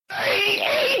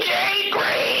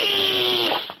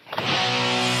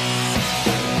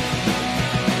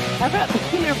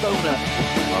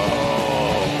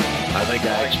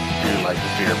like the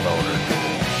fear boner.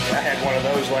 I had one of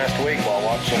those last week while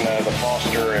watching the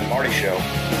Foster and Marty show.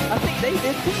 I think they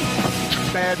did too.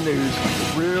 Bad news.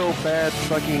 Real bad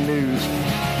fucking news.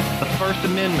 The First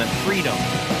Amendment, freedom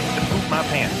to poop my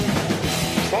pants.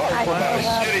 Sorry for my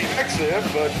shitty accent,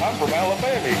 but I'm from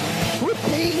Alabama.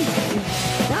 Whoopsie!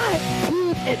 Not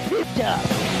good at this job.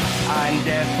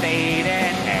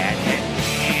 Undefeated and it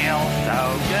feels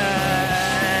so good.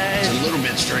 It's a little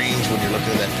bit strange when you're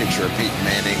looking at that picture of Peyton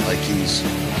Manning like he's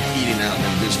eating out an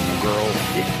invisible girl.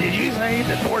 Did you say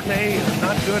that Forte is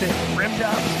not good at rim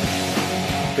jobs?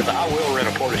 Because I will rent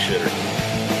a porta shitter.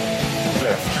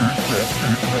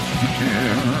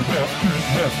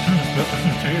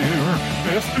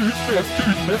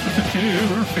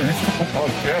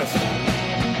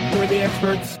 We're the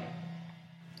experts.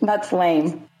 That's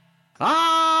lame. All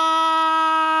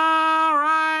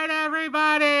right,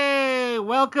 everybody.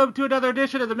 Welcome to another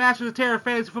edition of the Masters of Terror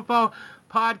Fantasy Football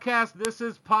Podcast. This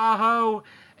is Paho,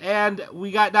 and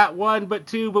we got not one but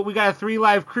two, but we got a 3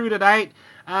 live crew tonight.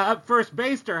 Up first,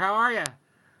 Baster, how are you?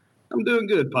 I'm doing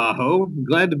good, Paho.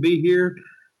 Glad to be here,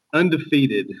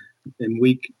 undefeated in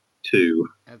week 2.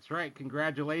 That's right.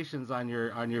 Congratulations on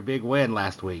your big win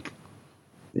last week.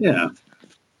 Yeah,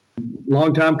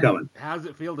 long time coming. How does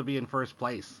it feel to be in first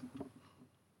place?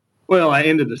 Well, I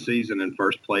ended the season in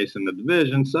first place in the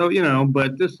division, so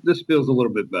but this feels a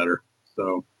little bit better.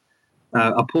 So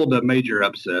I pulled a major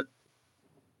upset.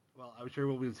 Well, I'm sure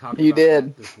we'll be talking about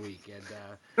that this week.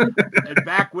 And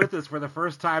back with us for the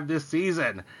first time this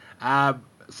season,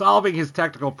 solving his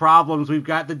technical problems, we've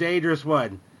got the Dangerous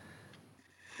one.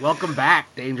 Welcome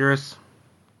back, Dangerous.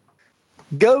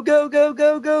 Go, go, go,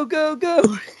 go, go, go,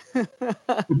 go.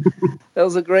 That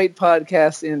was a great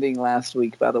podcast ending last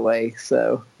week, by the way,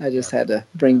 so I just had to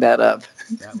bring that up.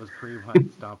 That was Kareem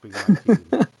Hunt stomping my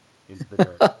team into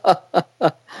the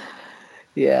dirt.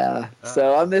 Yeah,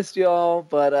 so I missed y'all,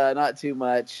 but not too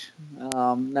much.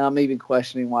 Now I'm even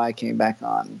questioning why I came back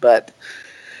on, but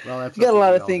that's you got a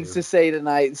lot of things to say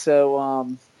tonight,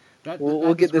 so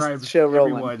we'll get this show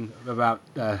rolling. Everyone about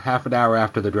half an hour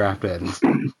after the draft ends.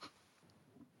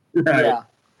 Right. Yeah,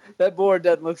 that board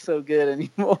doesn't look so good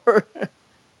anymore.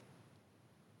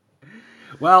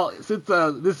 Well, since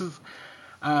this is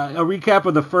a recap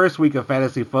of the first week of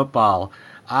fantasy football,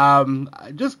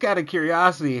 just out of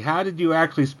curiosity, how did you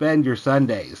actually spend your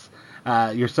Sundays?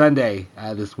 Your Sunday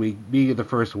this week, being the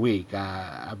first week.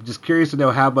 I'm just curious to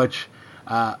know how much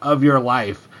of your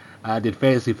life did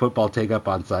fantasy football take up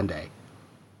on Sunday?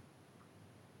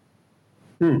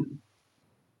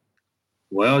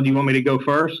 Well, do you want me to go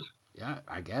first? Yeah,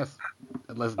 I guess.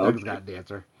 Unless Doug's got an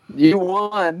answer. You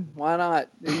won. Why not?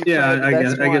 Yeah, I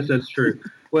guess that's true.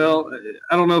 Well,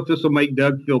 I don't know if this will make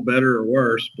Doug feel better or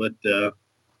worse, but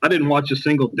I didn't watch a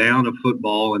single down of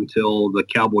football until the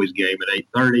Cowboys game at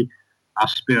 8:30. I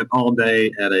spent all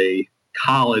day at a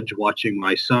college watching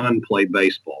my son play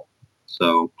baseball.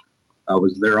 So I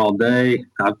was there all day.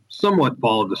 I somewhat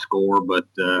followed the score, but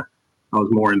I was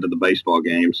more into the baseball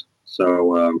games.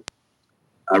 So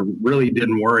I really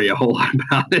didn't worry a whole lot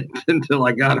about it until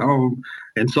I got home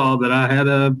and saw that I had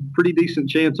a pretty decent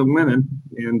chance of winning.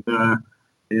 And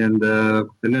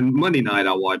then Monday night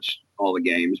I watched all the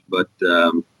games, but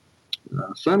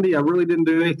Sunday I really didn't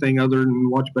do anything other than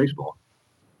watch baseball.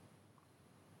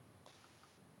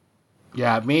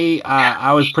 Yeah, me,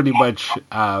 I was pretty much,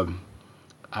 I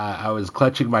was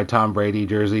clutching my Tom Brady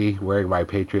jersey, wearing my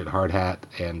Patriot hard hat,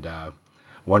 and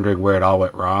wondering where it all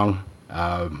went wrong.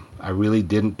 I really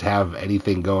didn't have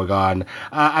anything going on.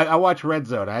 I watched Red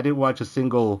Zone. I didn't watch a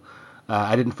single,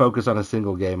 I didn't focus on a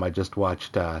single game. I just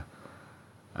watched, I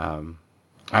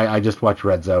just watched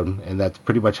Red Zone, and that's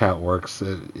pretty much how it works.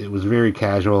 It was very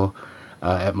casual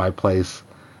at my place.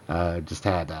 Just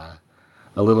had a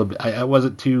little bit. I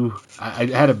wasn't too. I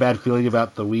had a bad feeling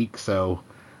about the week, so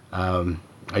I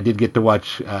did get to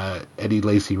watch Eddie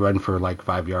Lacy run for like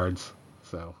 5 yards.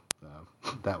 So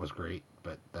that was great,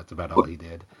 but that's about all he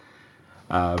did.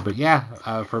 But yeah,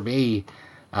 for me,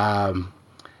 I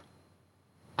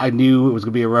knew it was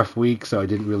going to be a rough week, so I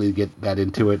didn't really get that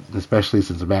into it, especially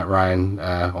since Matt Ryan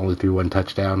only threw 1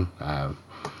 touchdown.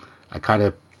 I kind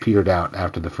of petered out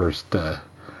after the first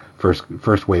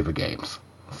wave of games.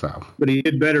 So, but he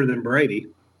did better than Brady.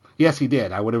 Yes, he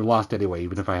did. I would have lost anyway,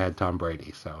 even if I had Tom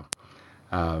Brady. So,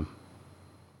 but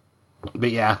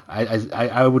yeah,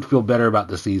 I would feel better about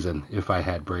the season if I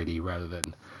had Brady rather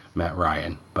than Matt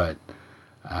Ryan. But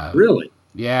really,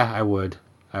 yeah, I would.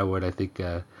 I think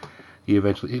he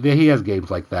has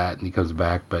games like that and he comes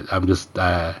back. But I'm just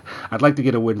I'd like to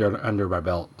get a win under my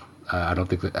belt. I don't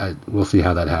think that we'll see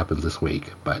how that happens this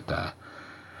week. But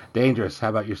Dangerous, how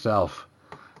about yourself?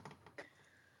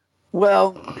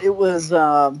 Well, it was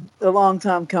a long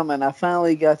time coming. I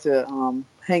finally got to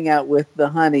hang out with the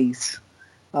Honeys.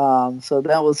 So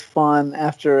that was fun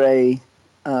after a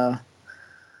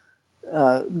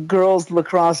girls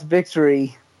lacrosse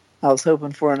victory. I was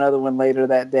hoping for another one later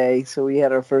that day. So we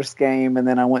had our first game, and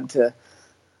then I went to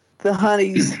the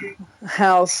Honeys'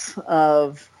 house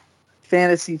of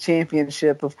fantasy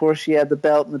championship. Of course, she had the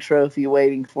belt and the trophy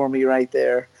waiting for me right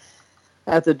there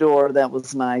at the door. That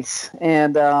was nice.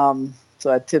 And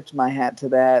so I tipped my hat to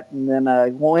that. And then I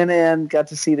went in, got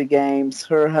to see the games.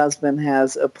 Her husband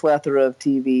has a plethora of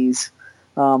TVs.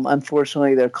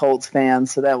 Unfortunately, they're Colts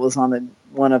fans, so that was on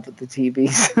one of the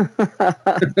TVs.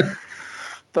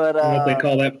 But I don't know if they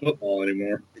call that football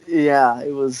anymore. Yeah,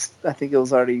 it was. I think it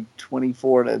was already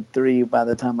 24-3 by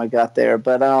the time I got there.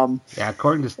 But yeah,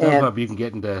 according to StubHub, you can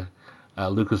get into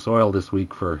Lucas Oil this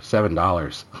week for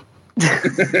 $7.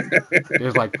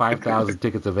 There's like 5,000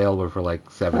 tickets available for like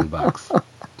 $7.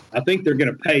 I think they're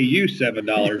going to pay you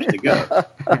 $7 to go.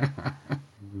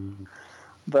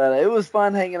 But it was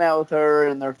fun hanging out with her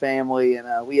and their family,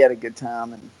 and we had a good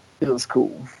time, and it was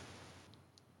cool.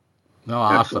 No,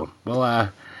 awesome. Well, I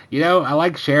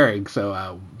like sharing,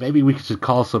 so maybe we should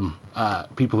call some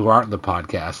people who aren't in the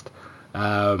podcast.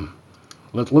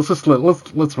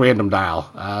 Let's random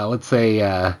dial. Let's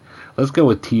say let's go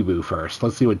with T-Boo first.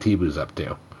 Let's see what T-Boo's up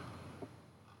to.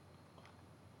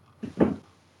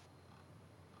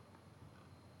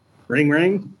 Ring,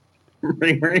 ring,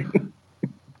 ring, ring.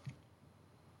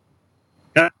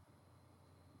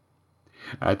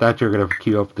 I thought you were gonna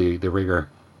cue up the ringer,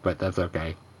 but that's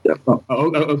okay. Oh,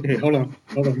 okay. Hold on.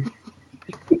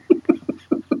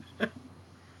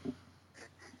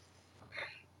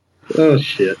 Oh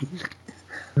shit!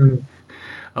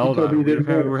 Hold on,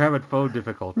 we're having phone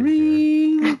difficulties.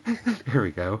 Ring. Here we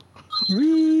go.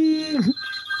 Ring.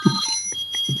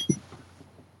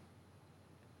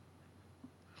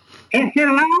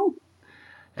 Hello.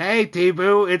 Hey,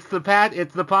 T-Boo, it's the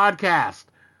podcast.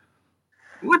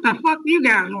 What the fuck do you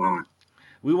guys want?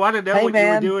 We want to know what you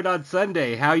were doing on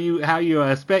Sunday. How you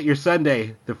spent your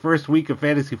Sunday, the first week of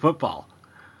fantasy football.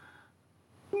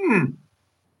 I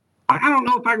don't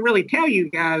know if I can really tell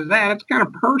you guys that. It's kind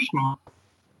of personal.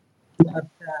 But,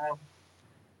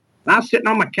 I was sitting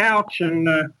on my couch, and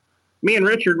me and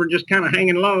Richard were just kind of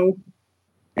hanging low.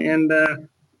 And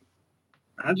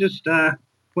I just, I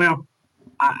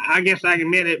guess I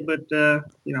admit it, but,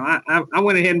 I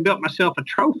went ahead and built myself a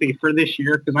trophy for this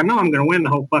year because I know I'm going to win the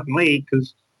whole fucking league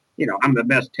because, I'm the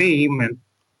best team.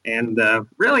 And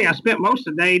really, I spent most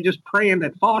of the day just praying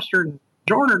that Foster and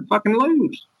Jordan would fucking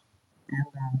lose. And,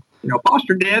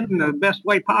 Foster did in the best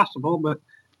way possible, but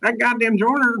that goddamn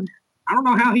Jordan, I don't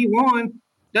know how he won.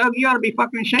 Doug, you ought to be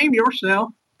fucking ashamed of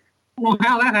yourself. I don't know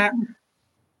how that happened.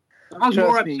 I was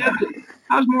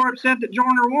more upset that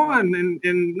Jordan won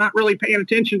and not really paying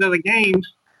attention to the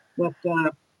games. But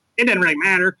it didn't really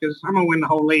matter because I'm going to win the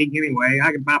whole league anyway.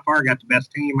 I by far got the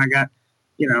best team. I got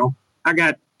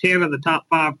 10 of the top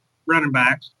 5 running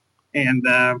backs. And,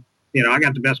 I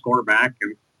got the best quarterback.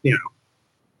 And,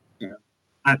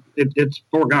 it's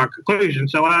foregone conclusion.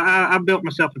 So I built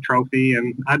myself a trophy,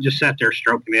 and I just sat there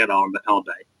stroking it all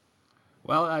day.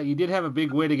 Well, you did have a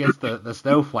big win against the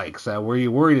Snowflakes. Were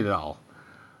you worried at all?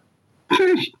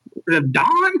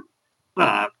 Don?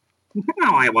 No,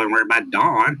 I wasn't worried about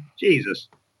Don. Jesus.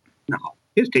 No,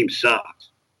 his team sucks.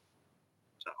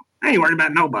 So I ain't worried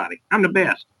about nobody. I'm the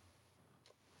best.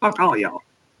 Fuck all y'all.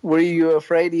 Were you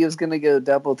afraid he was going to go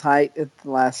double tight at the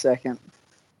last second?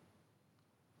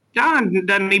 John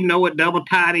doesn't even know what double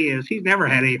tight is. He's never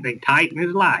had anything tight in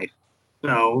his life.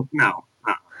 So, no,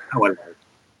 I wouldn't worry.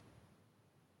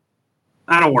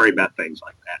 I don't worry about things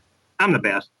like that. I'm the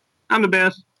best. I'm the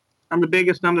best. I'm the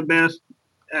biggest. I'm the best.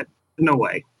 No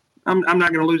way. I'm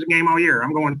not going to lose a game all year.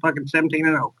 I'm going fucking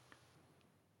 17-0.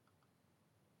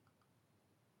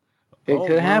 It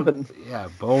could happen. Yeah,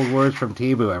 bold words from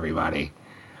T-Boo, everybody.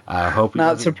 I hope he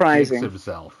not doesn't surprising jinx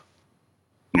himself.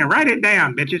 Yeah, write it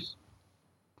down, bitches.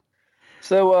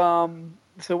 So,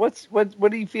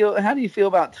 what do you feel? How do you feel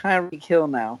about Tyreek Hill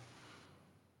now?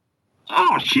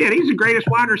 Oh shit, he's the greatest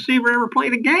wide receiver ever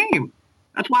played a game.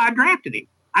 That's why I drafted him.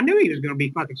 I knew he was going to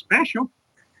be fucking special.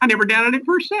 I never doubted it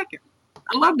for a second.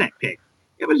 I love that pick.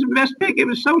 It was the best pick. It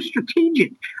was so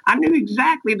strategic. I knew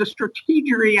exactly the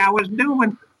strategery I was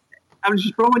doing. I was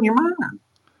just blowing your mind.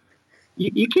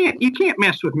 You can't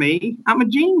mess with me. I'm a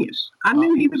genius. I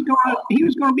knew he was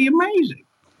going to be amazing.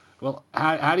 Well,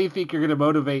 how do you think you're going to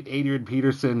motivate Adrian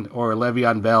Peterson or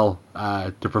Le'Veon Bell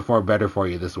to perform better for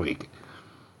you this week?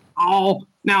 Oh,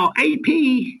 now AP,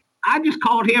 I just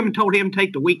called him and told him to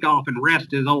take the week off and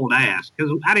rest his old ass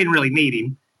because I didn't really need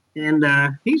him. and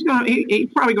he's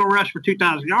probably gonna rush for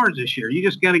 2,000 yards this year. You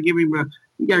just got to give him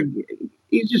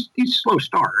he's a slow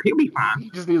starter. He'll be fine. He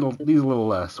just needs a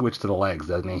little switch to the legs,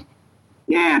 doesn't he?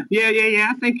 Yeah.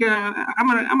 I think I'm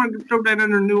gonna throw that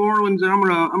under New Orleans, and I'm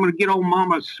gonna get old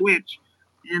Mama a switch,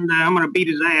 and I'm gonna beat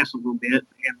his ass a little bit,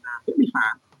 and he'll be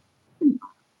fine.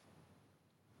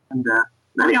 And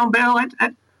Le'Veon Bell,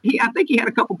 I think he had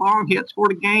a couple bomb hits for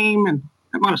the game, and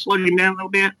that might have slowed him down a little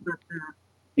bit, but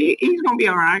he's gonna be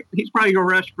all right. He's probably gonna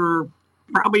rush for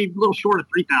probably a little short of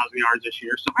 3,000 yards this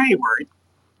year, so I ain't worried.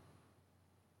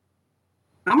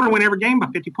 I'm gonna win every game by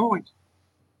 50 points.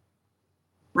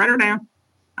 Write her down.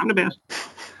 I'm the best.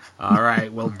 All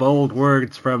right. Well, bold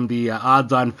words from the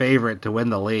odds-on favorite to win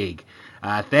the league.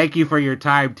 Thank you for your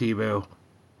time, T-Boo.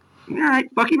 All right.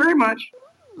 Fuck you very much.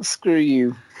 Screw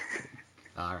you.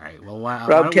 All right. Well,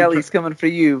 Rob Kelly's coming for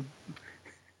you.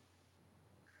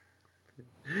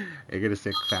 You're gonna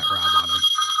stick Fat Rob on him.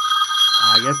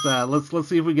 I guess let's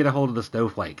see if we get a hold of the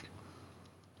snowflake.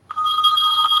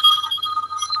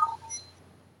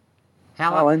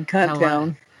 Alan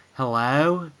Cunttown.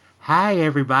 Hello. Hi,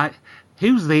 everybody.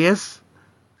 Who's this?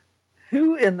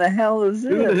 Who in the hell is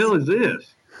this? Who the hell is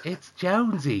this? It's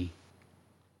Jonesy.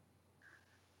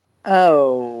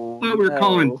 Oh. I thought we were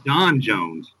calling Don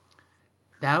Jones.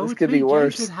 No, this could be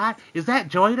worse. Hi. Is that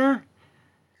Joyner?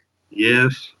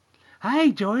 Yes.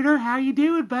 Hey, Joyner. How you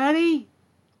doing, buddy?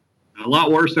 A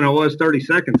lot worse than I was 30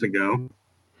 seconds ago.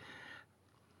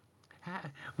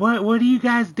 What are you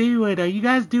guys doing? Are you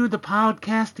guys doing the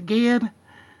podcast again?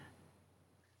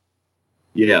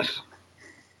 Yes.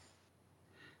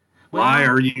 Well, why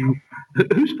are you?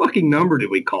 Whose fucking number did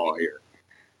we call here?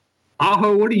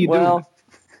 Aho, what are you doing?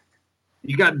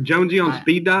 You got Jonesy on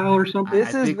speed dial or something?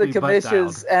 This is the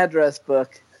commission's address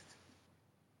book.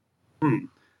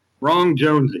 Wrong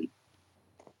Jonesy.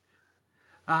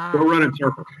 Go run in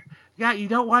circles. Yeah, you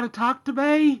don't want to talk to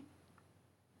me?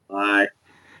 Bye.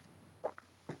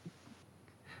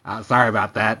 Sorry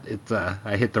about that. It's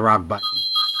I hit the wrong button.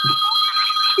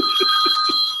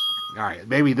 All right,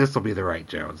 maybe this will be the right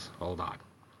Jones. Hold on.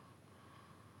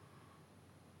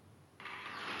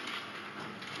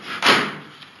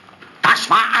 Das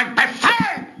war ein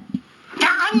Befehl! Der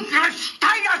Angriff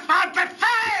Steigers war ein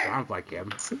Befehl! Sounds like him.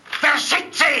 Wer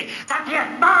schickt Sie? Das hier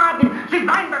ist Norden! Sie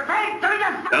mein Befehl!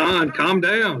 Don, calm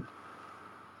down.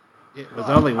 It was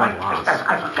only one loss.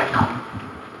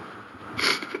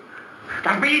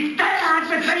 Das Militär hat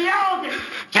mich belogen!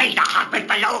 Jeder hat mich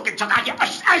belogen, sogar die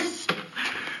SS!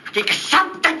 Die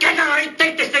gesamte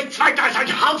Generalität ist nichts weiter als ein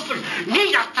Haufen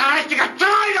niederträchtiger,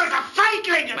 treuloser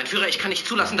Feiglinge! Mein Führer, ich kann nicht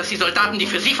zulassen, dass die Soldaten, die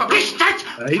für Sie verbringen...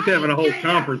 He's having a whole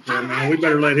conference there, man. We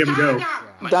better let him go.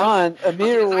 Don,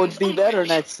 Amir would be better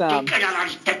next time. Die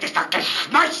Generalität ist das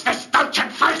Geschmeiß des deutschen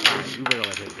Volkes! You better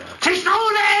let him go. Sie ist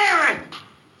ohne Ehre!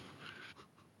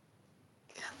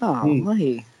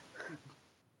 Golly.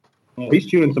 Oh, he's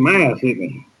chewing some ass, isn't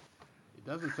he? It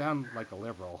doesn't sound like a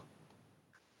liberal.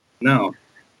 No.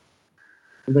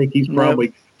 I think he's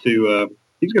probably he's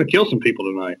going to kill some people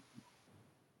tonight.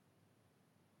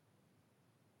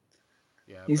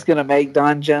 Yeah, he's going to make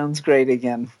Don Jones great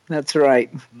again. That's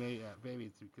right. Maybe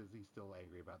it's because he's still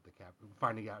angry about the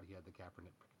finding out he had the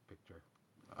Kaepernick picture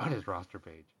on his roster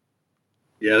page.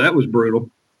 Yeah, that was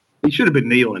brutal. He should have been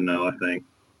kneeling, though, I think.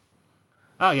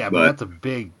 Oh, yeah, but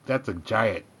that's a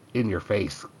giant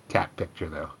in-your-face cat picture,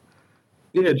 though.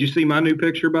 Yeah, did you see my new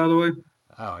picture, by the way?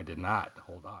 Oh, I did not.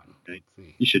 Hold on. Okay. Let's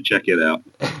see. You should check it out.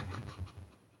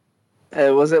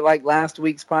 Was it like last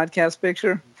week's podcast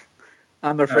picture?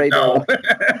 I'm afraid no.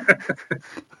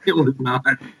 It was not.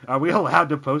 Are we allowed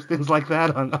to post things like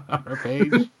that on our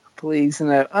page? Please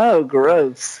no. Oh,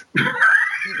 gross.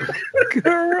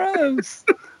 Gross.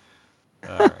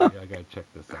 All right, I gotta check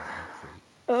this out. Let's see.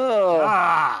 Oh.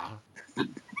 Ah!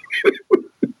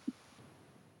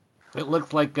 It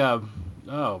looks like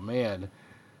oh man.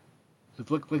 It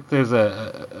looks like there's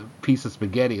a piece of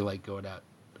spaghetti like going out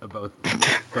of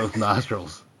both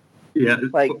nostrils. Yeah.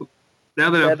 Like,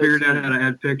 now that I've figured out how to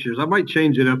add pictures, I might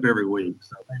change it up every week.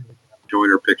 So maybe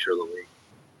join our picture of the week.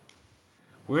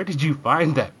 Where did you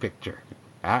find that picture?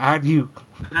 How do you?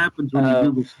 What happens when you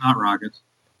Google snot rockets?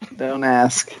 Don't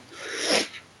ask.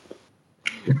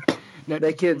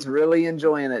 That kid's really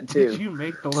enjoying it too. Did you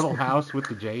make the little house with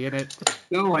the J in it?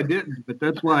 No, I didn't, but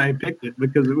that's why I picked it,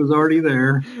 because it was already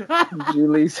there.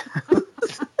 Julie's.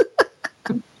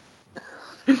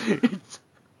 It's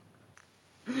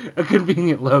a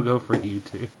convenient logo for you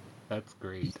too. That's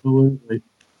great. Absolutely.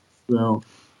 So,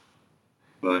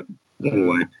 but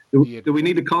anyway, do we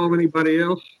need to call anybody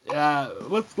else?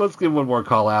 Let's give one more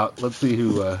call out. Let's see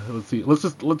who.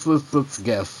 Let's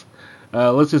guess.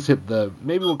 Let's just hit the...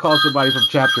 Maybe we'll call somebody from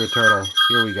Chapter Eternal.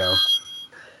 Here we go.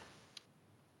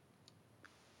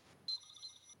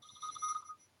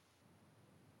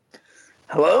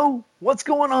 Hello? What's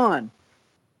going on?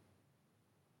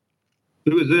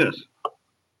 Who is this?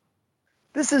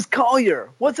 This is Collier.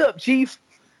 What's up, Chief?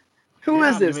 Who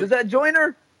is this? Is that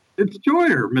Joyner? It's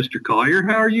Joyner, Mr. Collier.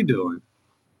 How are you doing?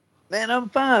 Man, I'm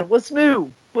fine. What's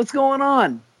new? What's going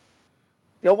on?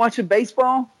 Y'all watching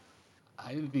baseball?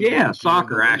 Yeah,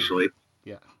 soccer, actually.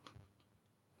 Yeah.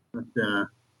 But,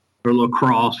 or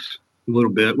lacrosse, a little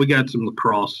bit. We got some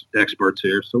lacrosse experts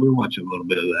here, so we're watching a little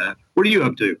bit of that. What are you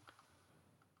up to?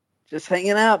 Just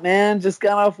hanging out, man. Just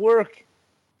got off work.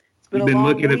 It's been You've been a long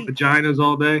looking week. at vaginas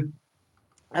all day?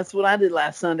 That's what I did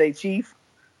last Sunday, Chief.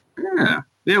 Yeah.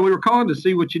 Yeah, we were calling to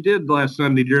see what you did last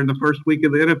Sunday during the first week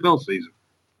of the NFL season.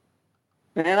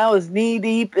 Man, I was knee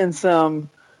deep in some,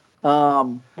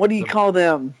 what do you call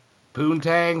them?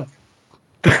 Poontang?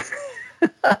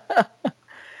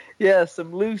 Yeah,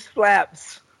 some loose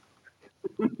flaps.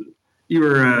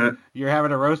 You're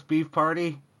having a roast beef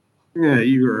party? Yeah,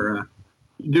 you were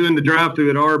doing the drive-thru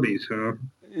at Arby's, huh?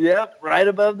 Yep, right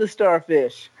above the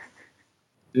starfish.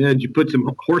 Yeah, did you put some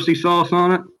horsey sauce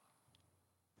on it?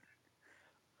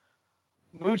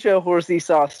 Mucho horsey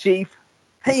sauce, Chief.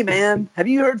 Hey, man, have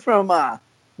you heard from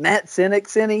Matt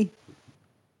Sinek, any?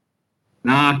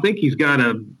 Nah, I think he's got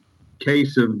a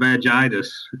case of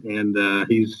vagitis, and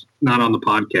he's not on the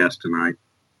podcast tonight.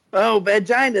 Oh,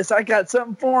 vaginas, I got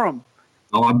something for him.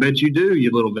 Oh, I bet you do, you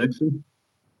little vixen.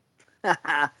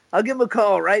 I'll give him a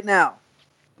call right now.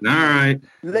 All right.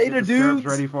 Later, dudes.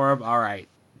 Ready for him? All right.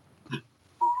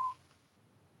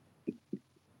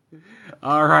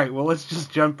 All right, well, let's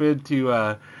just jump into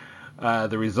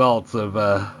the results of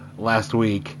last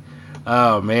week.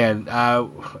 Oh, man.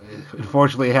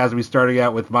 Unfortunately, it has me starting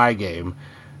out with my game.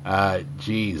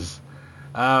 Jeez.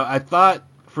 I thought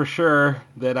for sure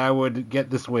that I would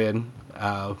get this win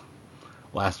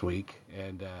last week,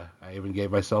 and I even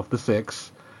gave myself the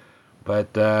 6.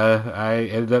 But I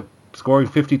ended up scoring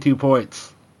 52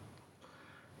 points.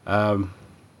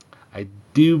 I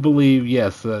do believe,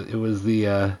 yes, it was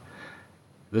the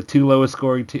two lowest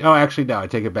scoring teams. Oh, actually, no, I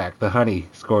take it back. The Honey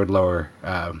scored lower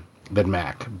than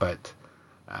Mac, but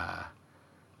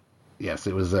yes,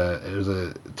 it was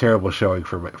a terrible showing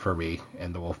for me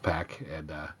and the Wolfpack,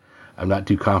 and I'm not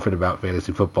too confident about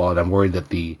fantasy football, and I'm worried that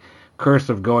the curse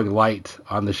of going light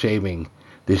on the shaming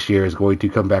this year is going to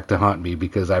come back to haunt me,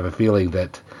 because I have a feeling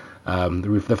that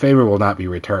the favor will not be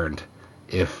returned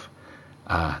if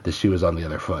the shoe is on the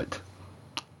other foot.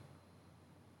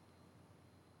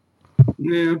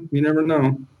 Yeah, you never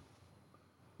know.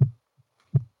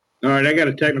 All right, I got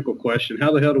a technical question.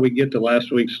 How the hell do we get to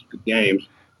last week's games?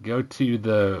 Go to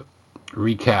the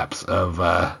recaps of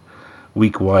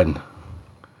week 1.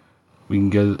 We can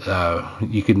go.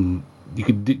 You can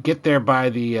get there by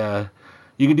the.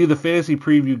 You can do the fantasy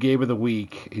preview game of the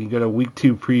week, and you go to week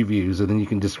 2 previews, and then you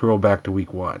can just scroll back to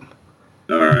week 1.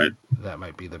 All right. That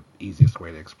might be the easiest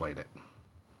way to explain it.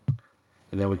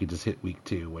 And then we could just hit week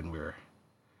 2 when we're.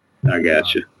 I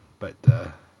got you. But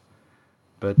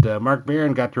Mark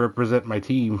Barron got to represent my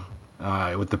team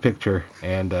with the picture,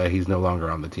 and he's no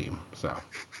longer on the team. So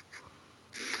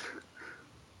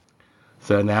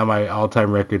now my all-time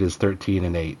record is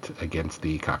 13-8 against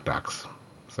the Cockdocks.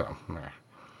 So,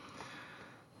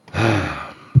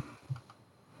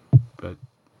 but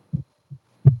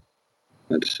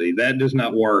let's see. That does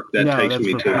not work. That takes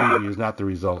me to previews, not the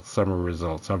results. Summer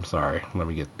results. I'm sorry. Let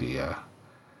me get the.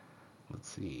 Let's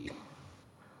see.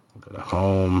 I'll go to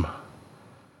home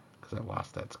because I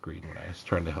lost that screen when I was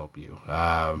trying to help you.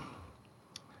 We'll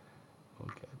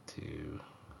get to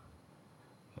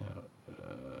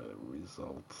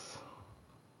results.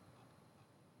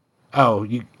 Oh,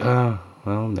 you. Well,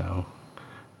 no.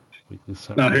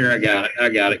 No, here I got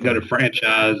it. Go to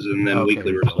franchise and then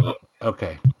weekly result.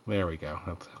 Okay, there we go.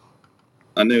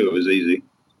 I knew it was easy.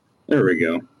 There we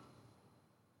go.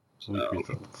 Week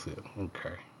results. Yeah.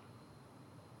 Okay.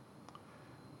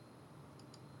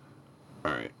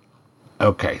 All right.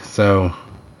 Okay, so,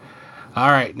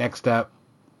 all right, next up.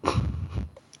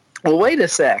 Well, wait a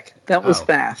sec. That was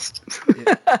fast.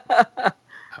 I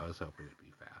was hoping it'd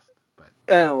be fast, but.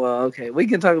 Oh, well, okay. We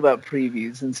can talk about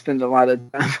previews and spend a lot of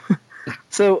time.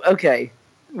 So, okay.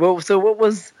 Well, so what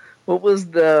was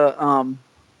the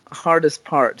hardest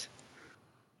part?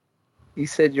 You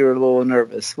said you were a little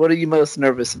nervous. What are you most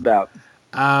nervous about?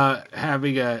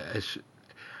 Having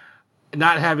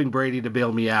not having Brady to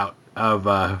bail me out of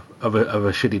a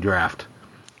shitty draft,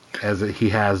 as he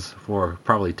has for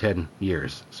probably 10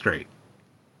 years straight.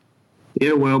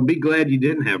 Yeah, well, be glad you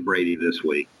didn't have Brady this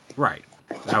week. Right.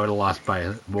 I would have lost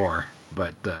by more,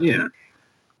 but Yeah.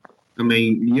 I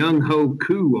mean, Young Ho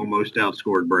Koo almost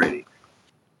outscored Brady.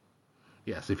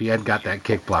 yes, if he hadn't got that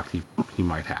kick blocked, he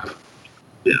might have.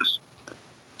 Yes.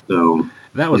 So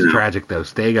that was tragic, though,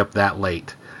 staying up that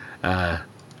late,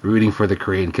 rooting for the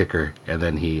Korean kicker, and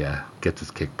then he gets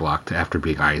his kick blocked after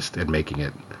being iced and making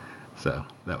it. So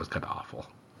that was kind of awful.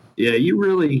 Yeah, you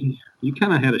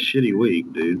kind of had a shitty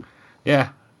week, dude. Yeah,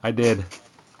 I did.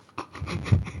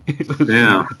 It was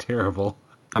terrible.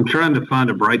 I'm trying to find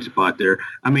a bright spot there.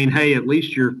 I mean, hey, at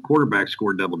least your quarterback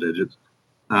scored double digits.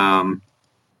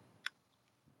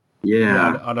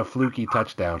 Yeah. On a fluky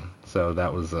touchdown. So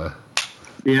that was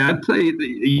Yeah, I'd say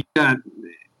you got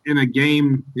in a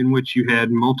game in which you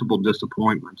had multiple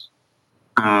disappointments.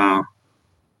 I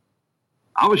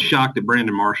was shocked that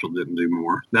Brandon Marshall didn't do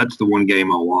more. That's the one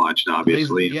game I watched,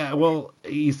 obviously. Yeah, well,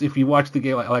 if you watch the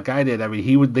game like I did, I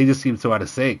mean, they just seemed so out of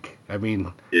sync. I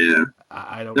mean, yeah,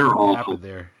 I don't they're know what awful happened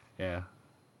there. Yeah,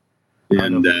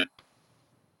 and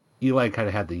Eli kind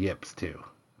of had the yips too.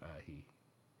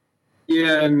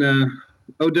 And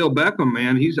Odell Beckham,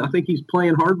 man, I think he's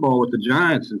playing hardball with the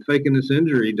Giants and faking this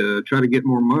injury to try to get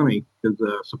more money because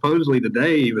supposedly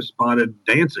today he was spotted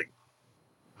dancing.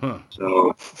 Huh.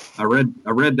 So I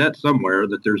read that somewhere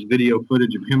that there's video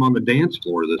footage of him on the dance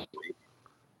floor this week.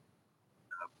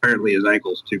 Apparently his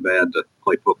ankle's too bad to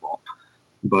play football.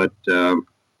 But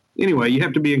anyway, you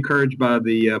have to be encouraged by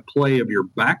the play of your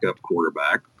backup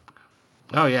quarterback.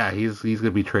 Oh yeah, he's going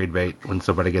to be trade bait when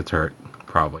somebody gets hurt,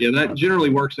 probably. Yeah, that generally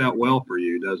works out well for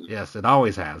you, doesn't it? Yes, it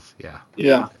always has. Yeah.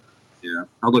 Yeah.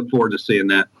 I look forward to seeing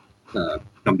that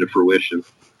come to fruition.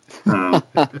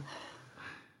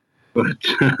 But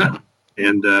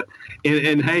and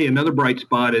hey, another bright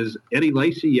spot is Eddie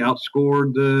Lacy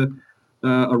outscored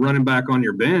a running back on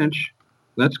your bench.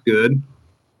 That's good.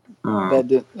 A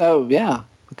couple. Yeah,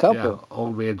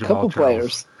 old man Jamal couple Charles.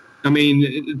 Players. I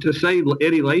mean, to say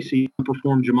Eddie Lacy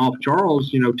performed Jamal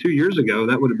Charles, 2 years ago,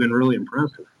 that would have been really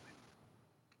impressive.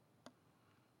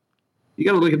 You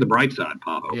got to look at the bright side,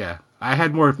 Pavo. Yeah, I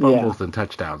had more fumbles than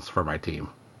touchdowns for my team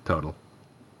total.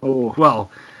 Oh. Well,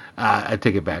 I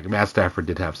take it back. Matt Stafford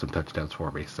did have some touchdowns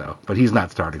for me, but he's not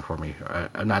starting for me,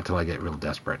 not till I get real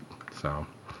desperate. So,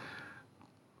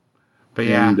 but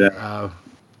yeah,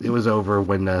 it was over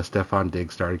when Stephon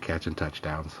Diggs started catching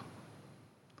touchdowns.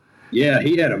 Yeah,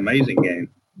 he had an amazing game.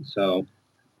 So,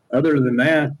 other than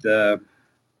that,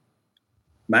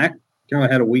 Mac kind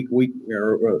of had a weak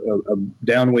or a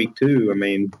down week too. I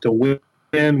mean, to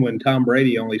win when Tom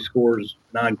Brady only scores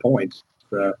 9 points,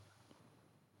 it's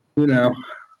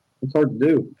hard to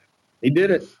do. He did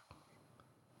it.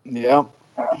 Yep.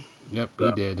 Yep,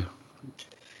 he did.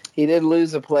 He did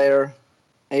lose a player,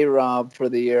 A-Rob, for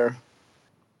the year.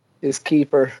 His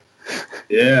keeper.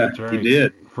 Yeah, That's right. he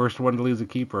did. First one to lose a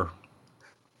keeper.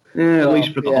 Yeah, at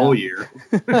least for the whole year.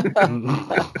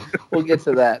 We'll get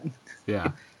to that.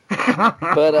 Yeah.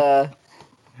 But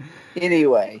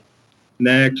anyway.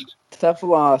 Next. Tough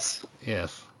loss.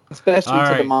 Yes. Especially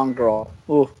to the mongrel.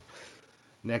 Ooh.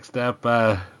 Next up,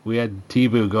 we had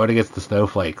Tebow going against the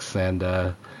Snowflakes, and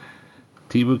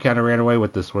Tebow kind of ran away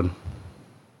with this one.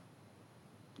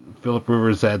 Phillip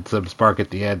Rivers had some spark at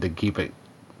the end to keep it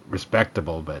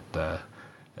respectable, but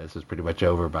this was pretty much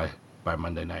over by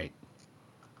Monday night.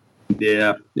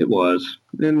 Yeah, it was.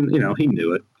 And, he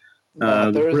knew it.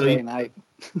 Thursday night.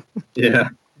 Yeah.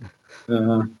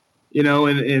 And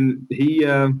he,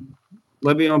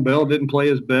 Le'Veon Bell didn't play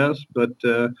his best, but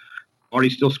Marty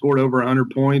still scored over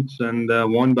 100 points and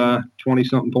won by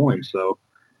 20-something points. So,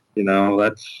 he's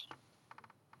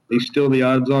still the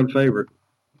odds-on favorite.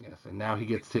 Yes, and now he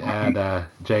gets to add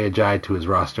Jay Ajayi to his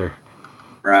roster.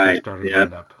 Right,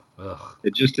 yeah.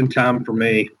 It's just in time for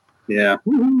me. Yeah.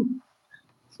 Woo-hoo.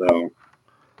 So,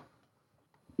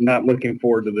 not looking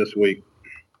forward to this week.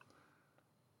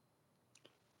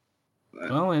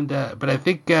 Well, and but I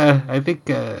think Don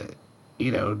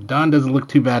doesn't look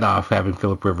too bad off having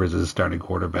Phillip Rivers as a starting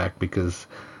quarterback because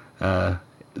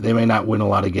they may not win a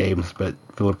lot of games, but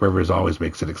Phillip Rivers always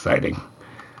makes it exciting.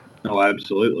 Oh,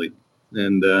 absolutely.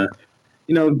 And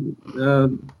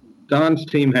Don's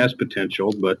team has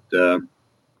potential, but Todd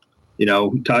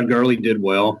Gurley did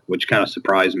well, which kind of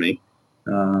surprised me.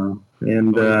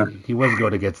 He was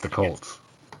good against the Colts.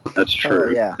 That's true. Oh,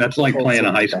 yeah. That's like Colts playing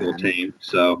a high school team.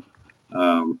 So,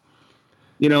 and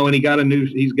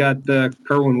he's got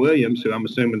Kerwin Williams, who I'm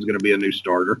assuming is going to be a new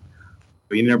starter.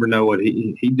 But you never know what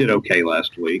he did okay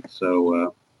last week.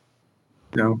 So,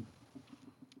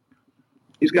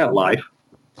 he's got life.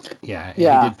 Yeah, he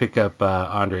did pick up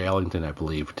Andre Ellington, I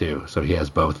believe, too. So he has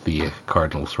both the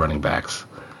Cardinals running backs.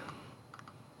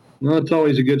 Well, it's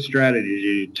always a good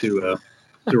strategy to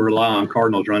rely on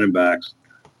Cardinals running backs.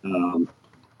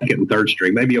 Getting third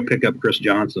string. Maybe you'll pick up Chris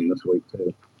Johnson this week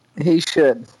too. He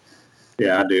should.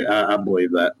 Yeah, I do. I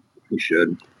believe that he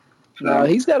should. So, No,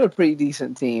 he's got a pretty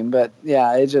decent team, but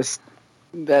yeah, it just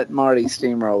that Marty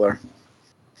steamroller.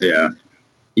 Yeah,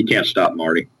 you can't stop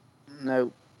Marty.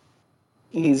 Nope.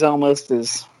 He's almost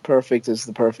as perfect as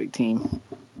the perfect team.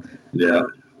 Yeah.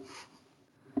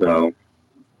 So,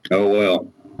 oh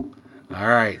well. All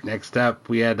right, next up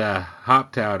we had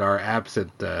Hoptown, our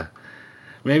absent.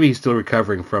 Maybe he's still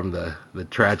recovering from the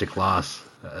tragic loss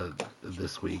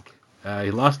this week.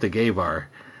 He lost to Gabar.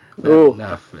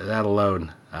 Enough. That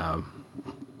alone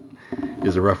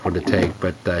is a rough one to take,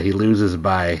 but he loses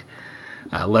by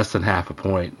less than half a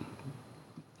point,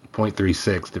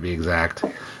 0.36 to be exact.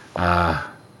 And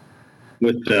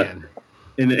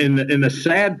the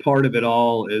sad part of it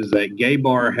all is that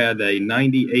Gabar had a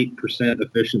 98%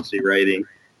 efficiency rating,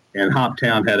 and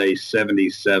Hoptown had a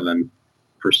 77%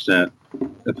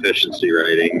 efficiency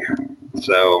rating.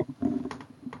 So,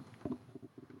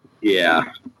 yeah,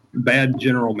 bad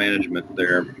general management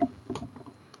there.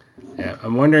 Yeah,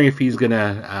 I'm wondering if he's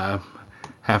gonna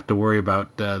have to worry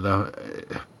about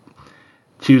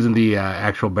choosing the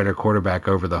actual better quarterback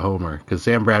over the homer, because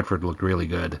Sam Bradford looked really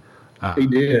good. He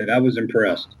did. I was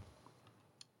impressed.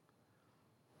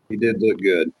 He did look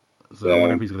good. So I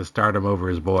wonder if he's going to start him over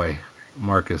his boy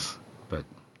Marcus. But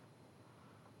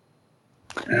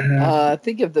I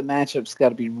think if the matchup's got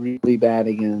to be really bad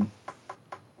again.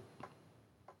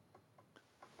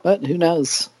 But who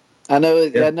knows? I know.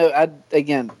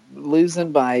 Again,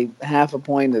 losing by half a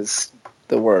point is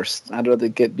the worst. I'd rather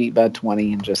get beat by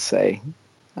 20 and just say,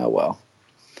 "Oh well."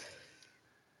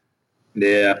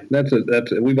 Yeah, that's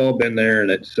we've all been there, and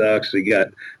it sucks. He got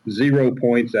 0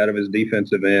 points out of his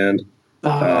defensive end.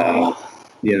 That's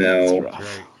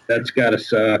got to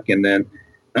suck. And then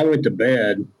I went to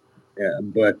bed,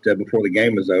 but before the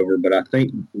game was over. But I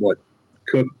think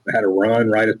Cook had a run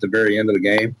right at the very end of the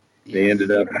game. Yes. They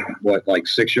ended up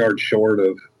 6 yards short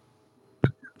of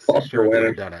Foster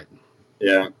winning.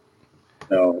 Yeah,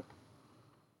 so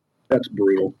that's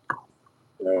brutal.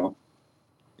 So.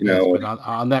 But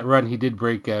on that run, he did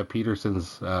break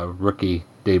Peterson's rookie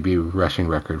debut rushing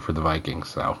record for the Vikings.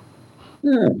 So,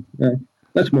 yeah,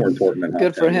 that's more important than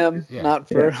good for him, not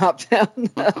for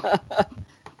Hoptown.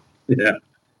 Yeah,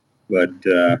 but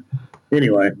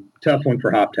anyway, tough one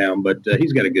for Hoptown, but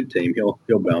he's got a good team. He'll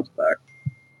bounce back.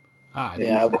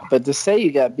 But to say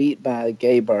you got beat by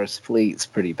Gabar's fleet's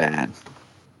pretty bad.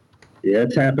 Yeah,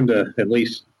 it's happened to at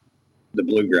least the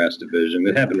Bluegrass division.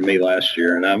 It happened to me last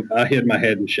year, and I hid my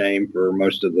head in shame for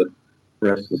most of the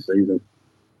rest of the season.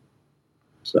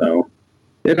 So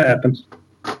it happens.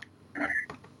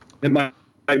 It might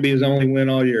be his only win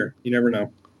all year. You never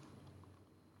know.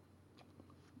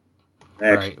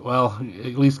 All right. Well,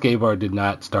 at least Gabar did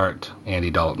not start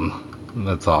Andy Dalton.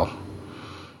 That's all.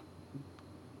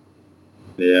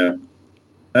 Yeah,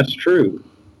 that's true.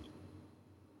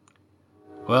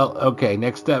 Well, okay,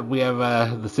 next up we have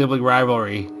the sibling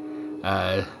rivalry.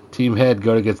 Team Head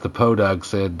going against the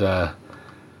Poducks, and,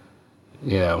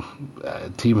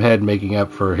 Team Head making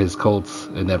up for his Colts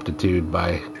ineptitude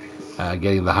by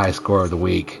getting the high score of the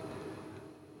week.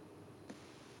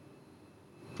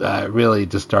 It really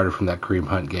just started from that Kareem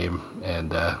Hunt game,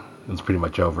 and it's pretty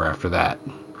much over after that.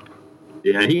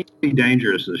 Yeah, he's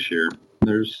dangerous this year.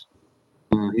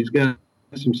 He's got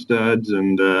some studs,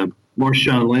 and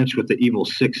Marshawn Lynch with the evil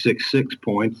 666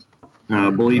 points. I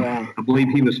believe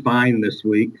he was fined this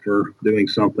week for doing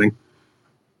something.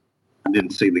 I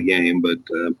didn't see the game, but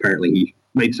apparently he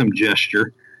made some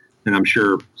gesture, and I'm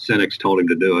sure Senex told him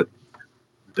to do it.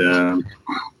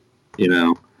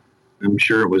 I'm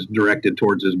sure it was directed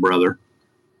towards his brother.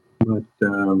 But,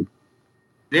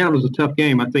 it was a tough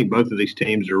game. I think both of these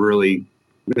teams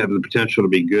have the potential to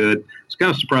be good. It's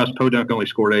kind of surprised Podunk only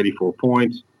scored 84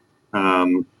 points.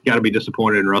 Got to be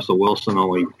disappointed in Russell Wilson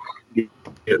only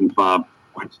getting 5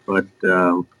 points. But,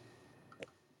 hey,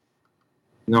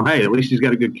 at least he's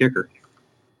got a good kicker.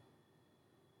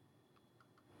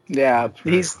 Yeah,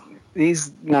 he's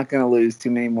not going to lose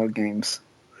too many more games.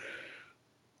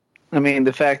 I mean,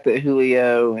 the fact that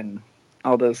Julio and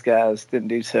all those guys didn't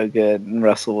do so good, and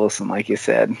Russell Wilson, like you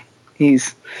said,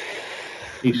 he's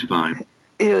fine.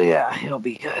 He'll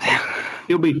be good.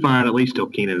 He'll be fine at least till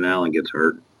Keenan Allen gets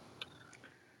hurt.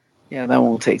 Yeah, that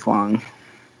won't take long.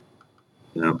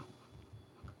 No.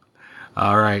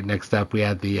 All right, next up we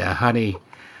had the Honey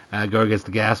go against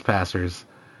the Gas Passers.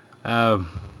 Mono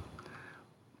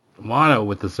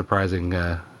with the surprising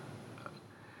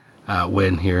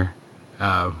win here.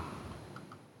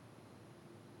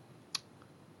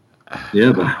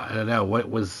 Yeah, but I don't know what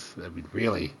was. I mean,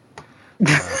 really.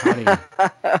 Honey,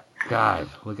 God,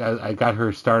 look, I got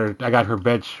her started. I got her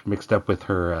bench mixed up with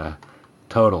her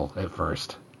total at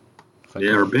first. Like,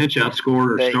 her bench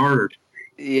outscored her starter.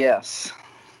 Yes.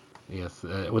 Yes,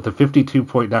 with a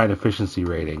 52.9 efficiency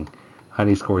rating,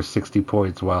 Honey scores 60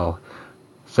 points while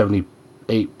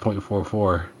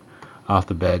 78.44 off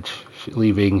the bench,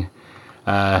 leaving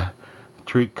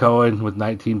Tariq Cohen with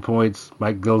 19 points,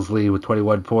 Mike Gillislee with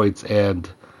 21 points, and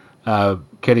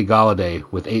Kenny Golladay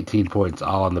with 18 points,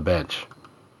 all on the bench.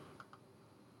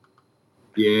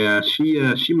 Yeah,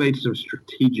 she made some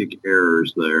strategic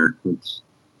errors there. It's,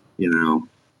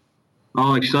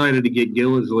 all excited to get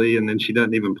Gillislee, and then she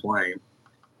doesn't even play him.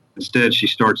 Instead, she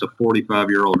starts a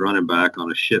 45-year-old running back on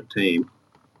a shit team.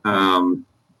 And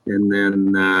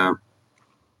then,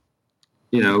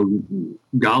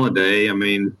 Golladay, I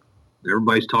mean,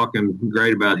 everybody's talking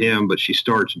great about him, but she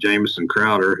starts Jamison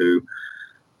Crowder, who,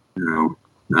 I don't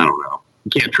know.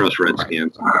 You can't trust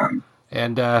Redskins. Right.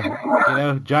 And,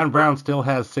 John Brown still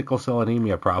has sickle cell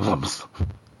anemia problems.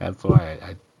 That's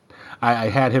why I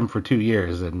had him for 2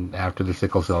 years, and after the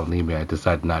sickle cell anemia, I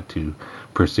decided not to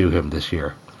pursue him this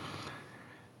year.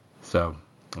 So,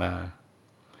 I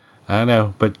don't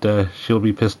know, but she'll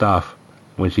be pissed off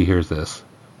when she hears this,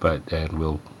 and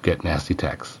we'll get nasty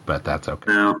texts, but that's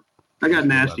okay. Yeah, I got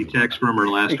nasty texts from her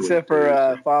last week. Except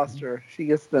for Foster. She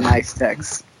gets the nice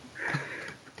texts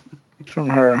from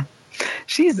her.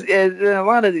 She's a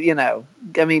lot of,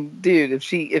 I mean, dude,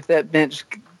 if that bench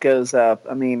goes up,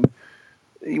 I mean,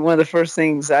 one of the first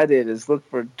things I did is look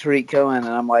for Tariq Cohen, and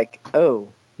I'm like, oh,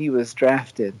 he was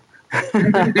drafted.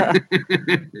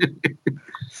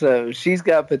 So she's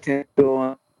got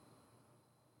potential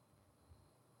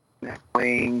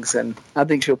wings, and I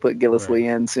think she'll put Gillislee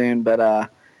in soon. But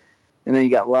and then you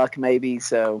got Luck maybe.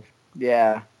 So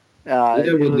yeah,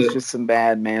 it was just some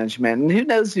bad management, and who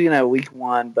knows? Week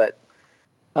one, but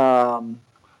I'm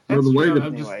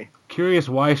just curious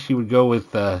why she would go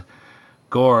with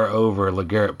Gore over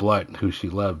LeGarrette Blount, who she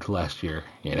loved last year.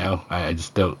 I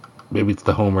just don't. Maybe it's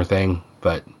the Homer thing,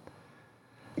 but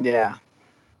yeah.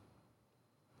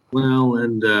 Well,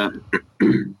 and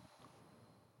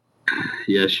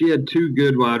yeah, she had two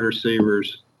good wide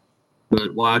receivers,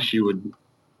 but why she would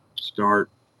start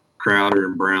Crowder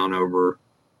and Brown over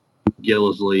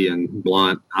Gillislee and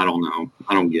Blount, I don't know.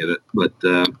 I don't get it, but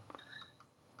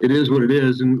it is what it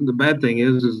is. And the bad thing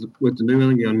is with the New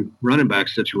England running back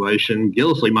situation,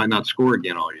 Gillislee might not score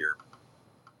again all year.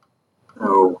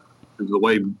 So the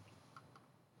way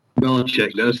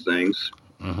Belichick does things,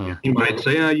 he might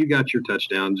say, you got your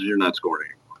touchdowns, you're not scoring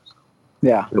anymore.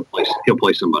 Yeah. He'll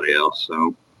play somebody else.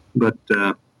 So, but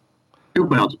he'll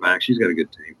bounce back. She's got a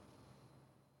good team.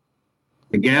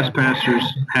 The Gas Pastors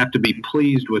have to be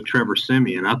pleased with Trevor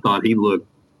Siemian. I thought he looked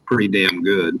pretty damn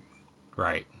good.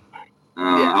 Right.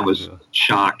 I was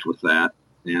shocked with that.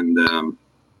 And,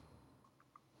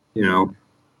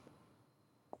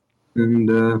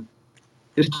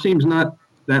 his team's not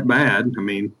that bad. I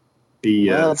mean,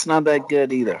 it's not that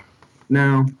good either.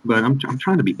 No, but I'm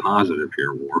trying to be positive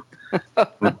here, War.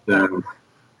 But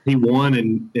he won,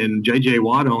 and J.J.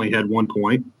 Watt only had 1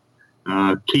 point.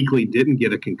 Kuechly didn't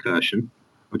get a concussion,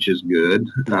 which is good.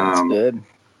 That's good.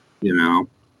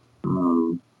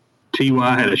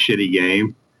 T.Y. had a shitty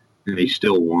game, and he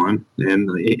still won. And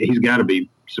he's got to be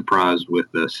surprised with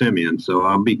Siemian. So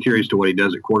I'll be curious to what he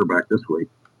does at quarterback this week.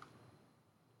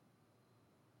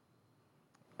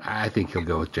 I think he'll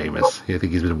go with Jameis. I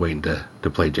think he's been waiting to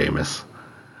play Jameis.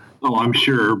 Oh, I'm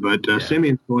sure, but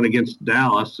Siemian's going against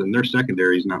Dallas, and their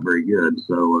secondary is not very good.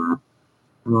 So,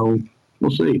 we'll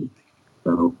see.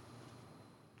 So,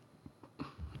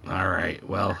 all right.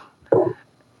 Well,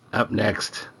 up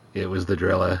next, it was the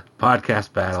Drilla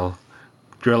podcast battle.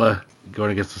 Drilla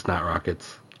going against the Snot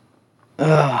Rockets.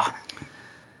 Ugh.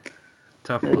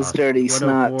 Tough loss. Loss. Dirty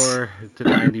 104 to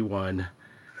 91.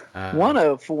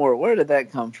 104. Where did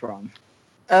that come from?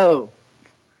 Oh.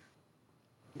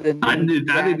 I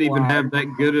didn't even have that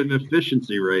good an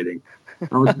efficiency rating.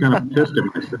 I was kind of pissed at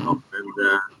myself,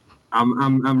 and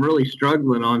I'm really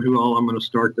struggling on who all I'm going to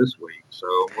start this week. So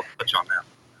we'll touch on that.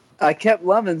 I kept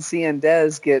loving seeing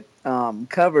Dez get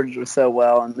coverage so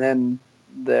well, and then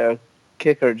the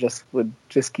kicker would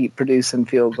keep producing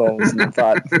field goals, and I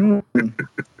thought,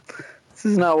 this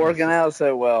is not working out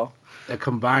so well. A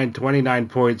combined 29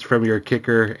 points from your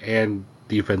kicker and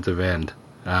defensive end.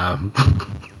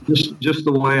 Just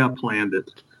the way I planned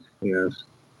it. Yes.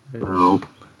 4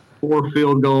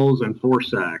 field goals and 4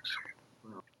 sacks.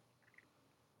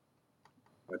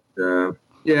 But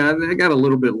I got a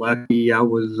little bit lucky. I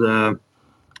was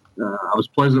I was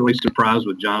pleasantly surprised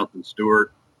with Jonathan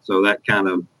Stewart, so that kind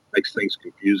of makes things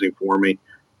confusing for me.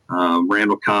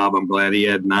 Randall Cobb, I'm glad he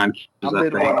had 9 catches, I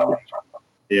think.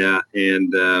 Yeah,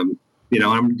 and,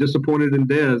 I'm disappointed in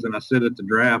Dez, and I said at the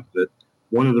draft that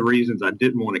one of the reasons I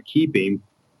didn't want to keep him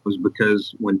was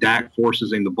because when Dak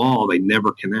forces him the ball, they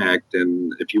never connect.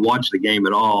 And if you watch the game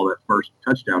at all, that first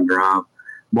touchdown drive,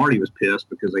 Marty was pissed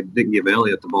because they didn't give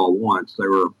Elliott the ball once. They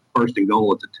were first and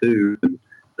goal at the 2, and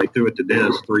they threw it to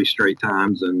Dez 3 straight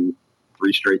times, and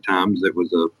 3 straight times it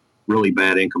was a really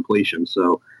bad incompletion.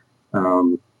 So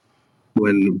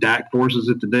when Dak forces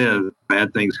it to Dez,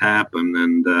 bad things happen,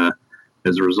 and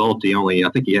as a result, I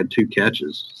think he had 2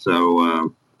 catches.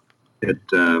 So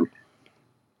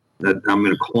I'm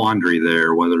in a quandary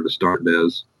there whether to start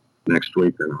Dez next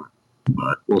week or not,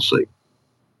 but we'll see.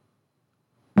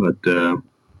 But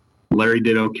Larry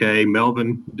did okay.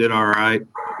 Melvin did all right.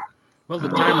 Well, the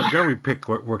Ty Montgomery pick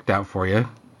worked out for you.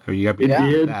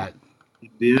 It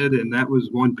did, and that was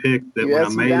one pick that when I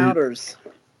made it,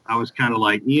 I was kind of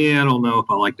like, I don't know if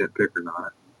I like that pick or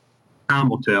not. Time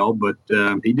will tell, but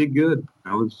he did good.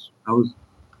 I was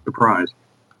surprised.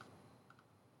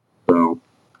 So.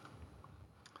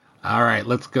 All right,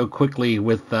 let's go quickly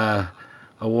with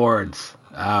awards.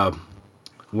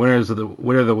 Winner of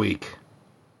the week.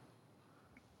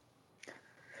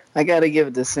 I got to give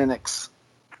it to Cynics.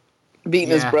 Beating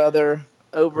his brother,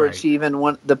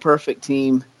 overachieving, the perfect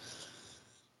team.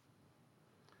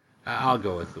 I'll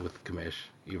go with Kamish.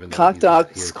 Even though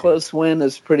Cockdock's close win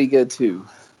is pretty good too.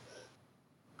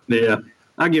 Yeah,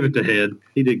 I'll give it to Head.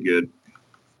 He did good.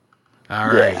 All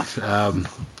right.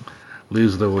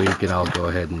 Lose the week, and I'll go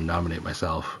ahead and nominate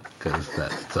myself because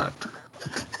that sucked.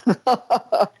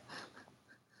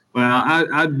 Well,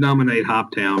 I'd nominate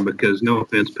Hoptown because, no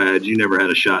offense, Padge, you never had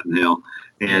a shot in hell.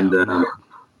 And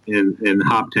and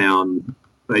Hoptown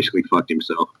basically fucked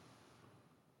himself.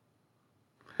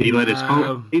 He let his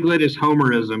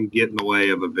homerism get in the way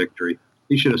of a victory.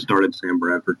 He should have started Sam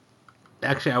Bradford.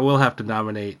 Actually, I will have to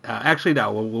nominate. Actually,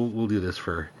 no. We'll do this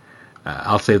for.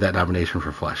 I'll save that nomination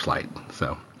for Fleshlight.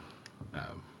 So.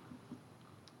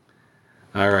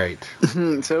 All right.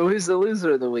 So who's the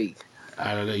loser of the week?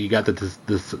 I don't know. You got this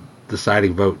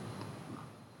deciding vote.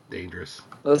 Dangerous.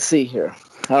 Let's see here.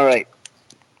 All right.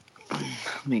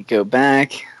 Let me go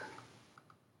back.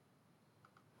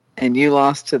 And you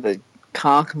lost to the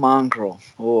Cock Mongrel.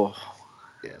 Oh.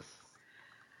 Yes.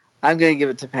 I'm going to give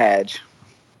it to Padge.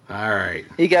 All right.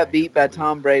 He got beat by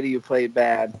Tom Brady, who played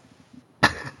bad.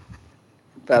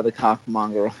 By the Cock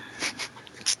Mongrel.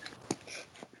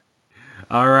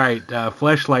 All right,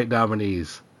 Fleshlight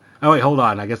nominees. Oh, wait, hold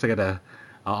on. I guess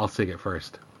I'll sing it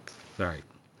first. Sorry.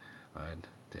 1,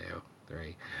 2,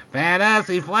 3.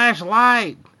 Fantasy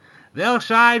Fleshlight. They'll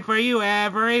shine for you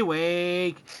every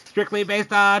week. Strictly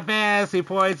based on fantasy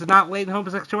points and not latent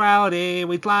homosexuality.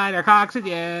 We slide our cocks at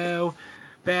you.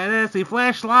 Fantasy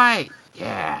Fleshlight.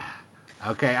 Yeah.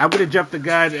 Okay, I'm going to jump the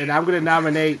gun, and I'm going to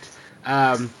nominate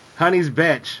Honey's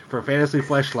Bench for Fantasy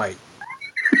Fleshlight.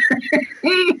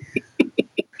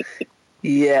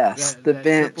 Yes, the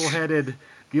bench. Triple-headed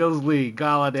Gilsley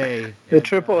Galladay. The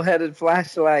triple-headed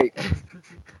Flashlight.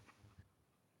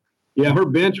 Yeah, her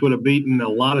bench would have beaten a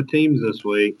lot of teams this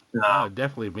week. Oh,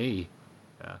 definitely me.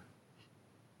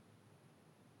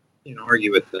 Can't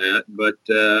argue with that, but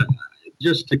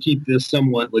just to keep this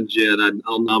somewhat legit,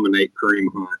 I'll nominate Kareem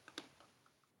Hunt.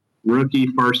 Rookie,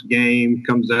 first game,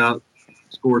 comes out,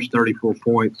 scores 34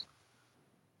 points.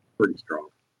 Pretty strong.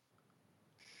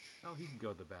 Oh, he can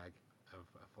go in the bag of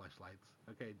fleshlights.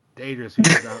 Okay, Dangerous. Who's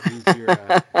your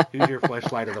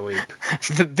fleshlight of the week?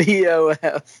 The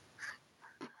BOF.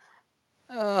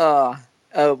 Well,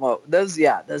 those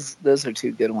are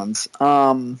 2 good ones.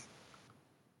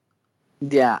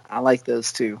 Yeah, I like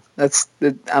those 2.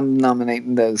 I'm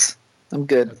nominating those. I'm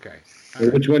good. Okay.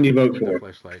 Right. Which one do you vote for?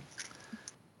 Fleshlight.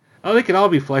 Oh, they can all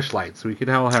be fleshlights. We can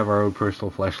all have our own personal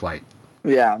fleshlight.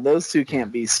 Yeah, those 2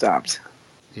 can't be stopped.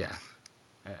 Yeah,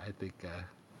 I think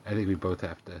we both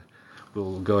have to.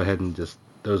 We'll go ahead and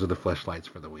those are the fleshlights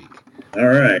for the week. All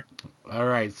right.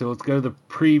 So let's go to the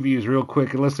previews real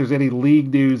quick. Unless there's any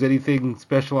league news, anything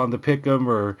special on the pick'em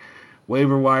or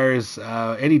waiver wires,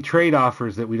 any trade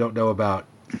offers that we don't know about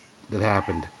that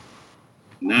happened.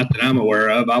 Not that I'm aware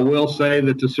of. I will say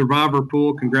that the Survivor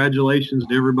pool, congratulations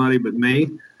to everybody but me,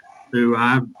 who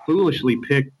I foolishly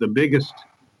picked the biggest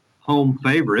home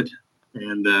favorite,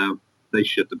 and they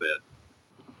shit the bed.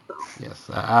 So. Yes.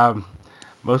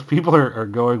 Most people are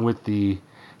going with the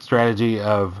strategy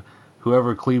of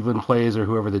whoever Cleveland plays or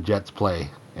whoever the Jets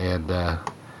play, and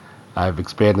I've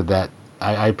expanded that.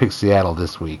 I picked Seattle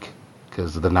this week.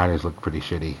 because the Niners look pretty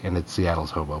shitty, and it's Seattle's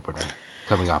home opener,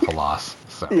 coming off a loss.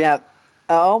 So Yeah,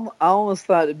 I almost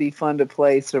thought it'd be fun to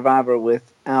play Survivor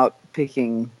without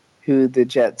picking who the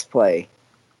Jets play,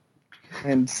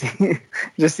 and see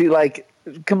like,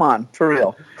 come on, for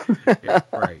real. yeah,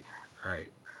 right.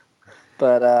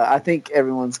 But I think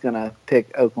everyone's gonna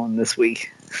pick Oakland this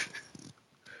week,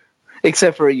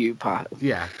 except for you, Pot.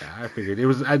 Yeah, I figured it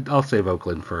was. I'll save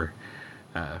Oakland for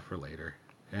later.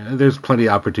 There's plenty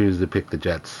of opportunities to pick the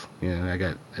Jets. I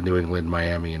got New England,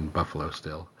 Miami, and Buffalo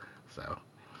still. So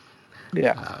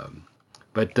yeah.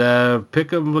 But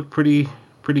pick 'em look pretty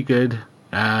good.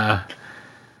 Let's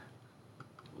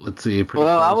see.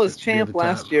 Well, I was champ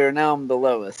last year. Now I'm the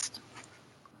lowest.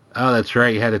 Oh, that's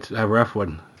right. You had a rough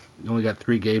one. You only got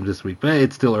 3 games this week, but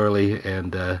it's still early,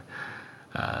 and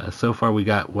so far we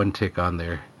got 1 tick on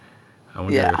there. I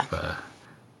wonder if... but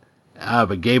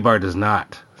Gaybar does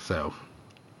not, so...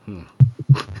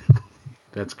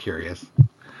 That's curious.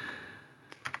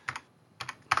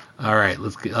 All right,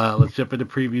 let's jump into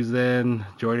previews then.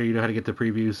 Jordan, you know how to get to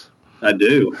previews? I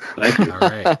do. Thank you. All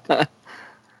right.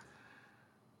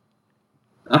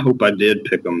 I hope I did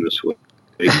pick them this week.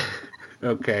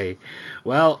 Okay.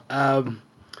 Well, I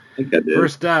think I did.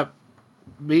 First up,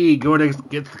 me going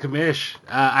against the commish.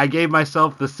 I gave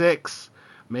myself the 6.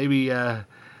 Maybe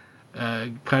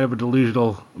kind of a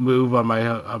delusional move on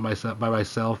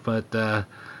myself, but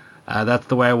that's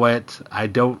the way I went. I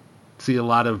don't see a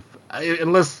lot of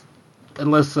unless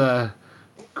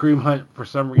Kareem Hunt for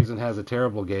some reason has a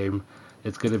terrible game.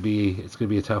 It's gonna be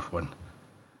a tough one.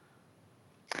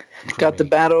 Got the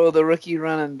battle of the rookie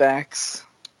running backs.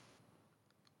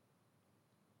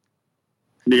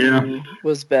 Yeah,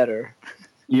 was better.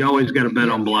 You always got to bet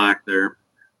on black there.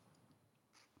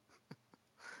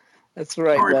 That's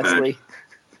right, Sorry, Wesley. Pat.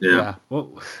 Yeah.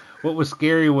 What was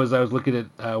scary was I was looking at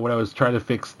when I was trying to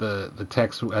fix the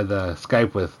text the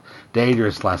Skype with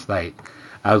Dangerous last night.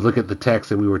 I was looking at the text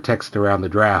and we were texting around the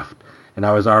draft, and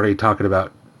I was already talking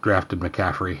about drafting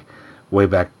McCaffrey way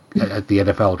back at the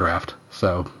NFL draft.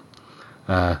 So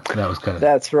that was kind of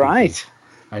that's right. Easy.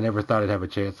 I never thought I'd have a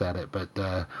chance at it, but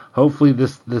hopefully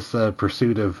this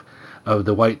pursuit of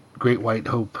the great white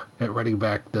hope at running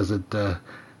back doesn't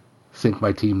sink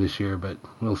my team this year. But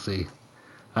we'll see.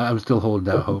 I'm still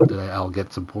holding out hope that I'll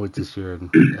get some points this year in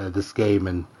this game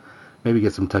and maybe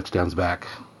get some touchdowns back.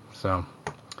 So,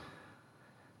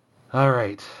 all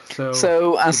right.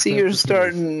 So I see you're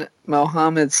starting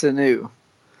Mohamed Sanu.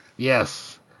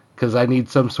 Yes, because I need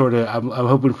some sort of. I'm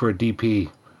hoping for a DP.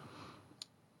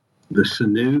 The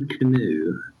Sanu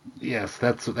Canoe. Yes,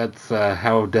 that's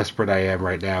how desperate I am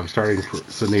right now. I'm starting for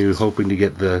Sanu, hoping to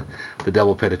get the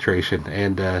double penetration,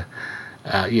 and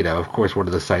of course, one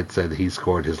of the sites said he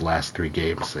scored his last 3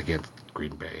 games against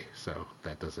Green Bay, so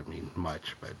that doesn't mean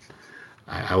much, but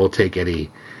I will take any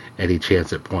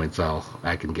chance at points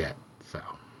I can get. So,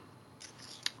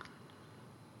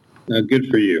 good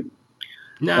for you.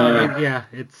 No, yeah,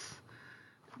 it's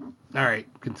all right.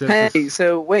 Consensus. Hey,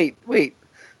 so wait.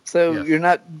 So yes. You're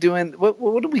not doing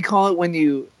what do we call it when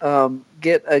you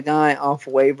get a guy off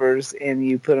waivers and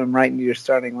you put him right into your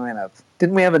starting lineup?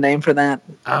 Didn't we have a name for that?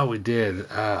 Oh, we did.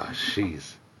 Oh,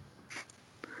 jeez.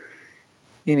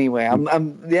 Anyway, I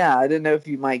didn't know if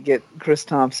you might get Chris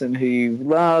Thompson, who you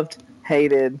loved,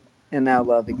 hated, and now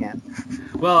love again.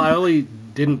 Well, I only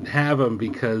didn't have him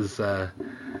because what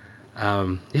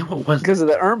was because of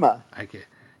the Irma.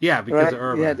 Because of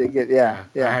Irma. You had to get I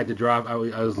had to drop. I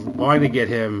was wanting to get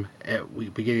him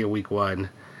at beginning of week 1,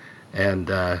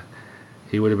 and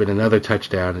he would have been another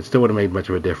touchdown. It still would have made much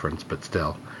of a difference, but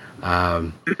still.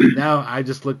 Now I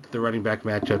just looked at the running back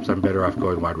matchups. I'm better off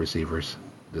going wide receivers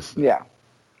this week.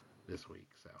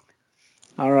 So.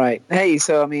 All right. Hey,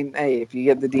 if you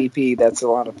get the DP, that's a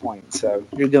lot of points. So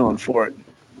you're going for it.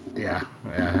 Yeah.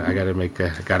 I got to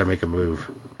make a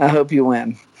move. I hope you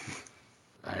win.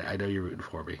 I know you're rooting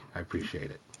for me. I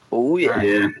appreciate it. Oh yeah. Right.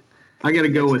 Yeah. I got to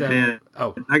go with head.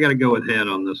 Oh, I got to go with head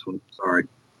on this one. Sorry.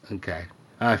 Okay.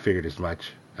 I figured as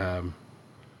much. Okay.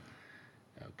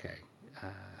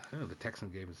 The Texan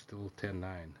game is still 10-9.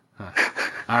 Huh.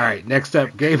 All right. Next up,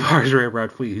 Gaybar's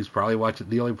Ramrod Fleet, who's probably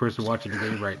the only person watching the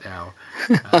game right now,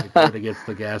 going against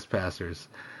the Gas Passers.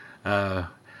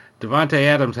 Devontae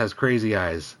Adams has crazy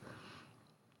eyes.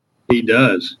 He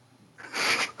does.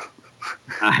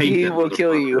 He will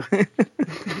kill you.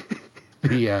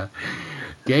 Yeah.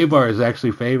 Gaybar is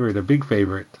actually favored, a big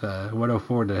favorite,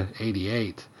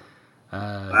 104-88.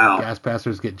 Wow. Gas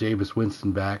Passers get Jameis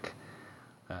Winston back,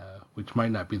 which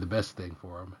might not be the best thing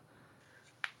for him.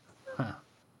 Huh.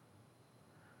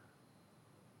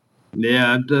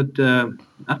 Yeah,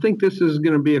 I think this is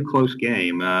going to be a close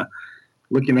game.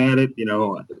 looking at it,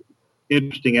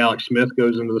 interesting. Alex Smith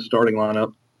goes into the starting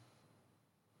lineup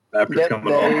after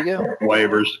coming off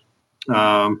waivers.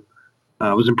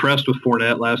 I was impressed with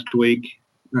Fournette last week,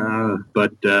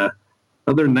 but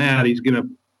other than that, he's going to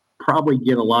probably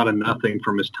get a lot of nothing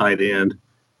from his tight end.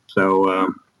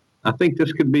 So I think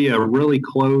this could be a really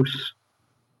close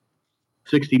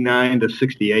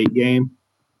 69-68 game.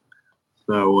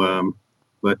 So,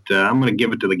 but I'm going to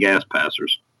give it to the Gas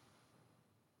Passers.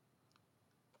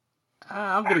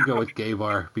 I'm going to go with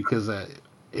Gabar because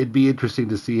it'd be interesting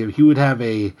to see him. He would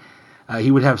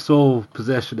have sole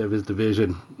possession of his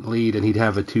division lead, and he'd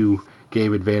have a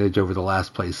 2-game advantage over the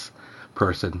last place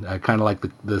person, kind of like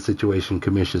the situation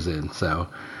Kamish is in. So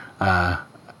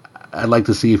I'd like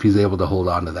to see if he's able to hold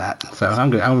on to that. So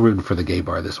I'm rooting for the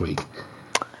Gabar this week.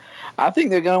 I think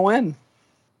they're going to win.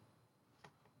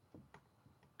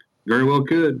 Very well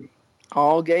could.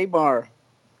 All Gabar.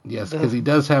 Yes, because he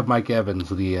does have Mike Evans,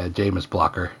 the Jameis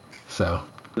blocker. So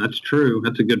that's true.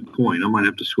 That's a good point. I might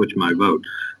have to switch my vote.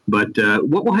 But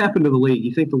what will happen to the league?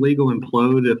 You think the league will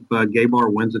implode if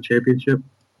Gabar wins the championship?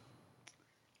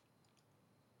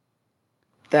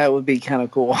 That would be kind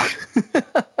of cool.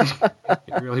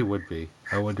 It really would be.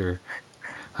 I wonder.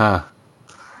 Huh.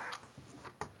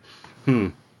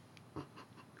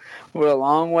 We're a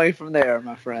long way from there,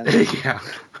 my friend. Yeah.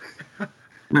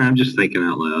 I'm just thinking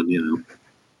out loud,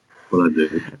 what I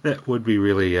do. That would be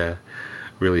really,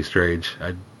 really strange.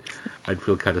 I'd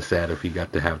feel kind of sad if he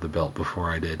got to have the belt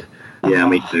before I did. Yeah,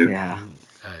 me too. Yeah.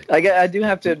 I do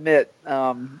have to admit,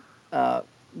 the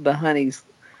Honeys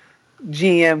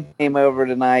GM came over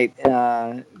tonight,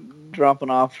 dropping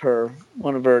off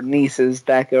one of her nieces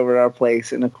back over at our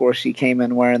place, and of course she came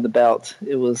in wearing the belt.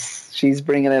 She's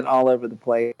bringing it all over the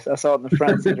place. I saw it in the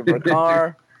front seat of her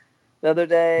car the other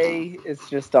day. It's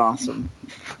just awesome.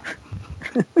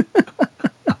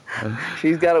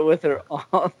 She's got it with her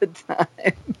all the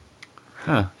time.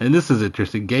 Huh. And this is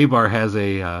interesting. Gabar has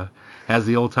the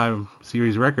old-time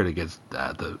series record against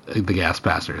the Gas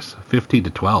Passers,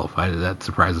 15-12. That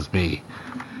surprises me.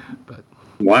 But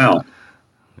wow.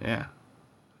 Yeah.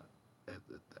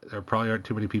 There probably aren't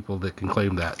too many people that can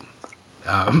claim that.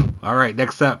 All right,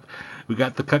 next up, we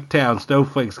got the Cooktown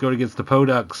Snowflakes going against the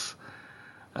Podunks.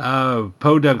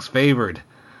 Podunks favored.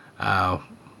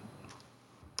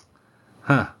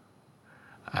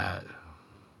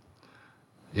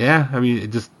 Yeah, I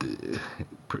mean,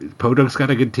 Podunks got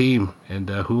a good team, and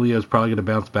Julio's probably going to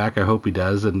bounce back. I hope he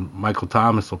does, and Michael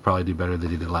Thomas will probably do better than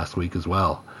he did last week as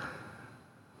well.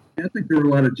 I think there were a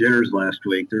lot of jitters last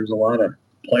week. There's a lot of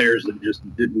players that just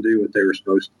didn't do what they were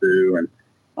supposed to do, and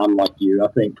I'm like you. I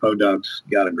think Podunks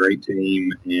got a great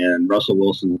team, and Russell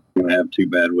Wilson's going to have 2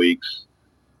 bad weeks.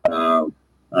 I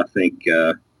think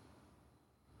I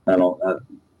don't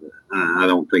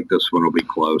think this one will be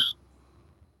close.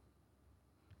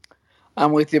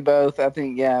 I'm with you both. I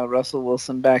think, Russell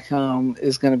Wilson back home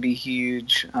is going to be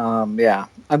huge. I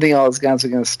think all his guys are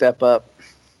going to step up.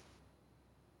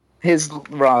 His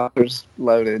roster's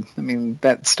loaded. I mean,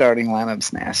 that starting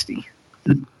lineup's nasty.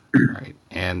 Right.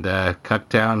 And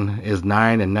Cooktown is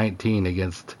 9-19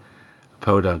 against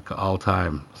Podunk all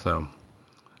time. So,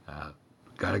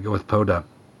 got to go with Podunk.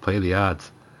 Play the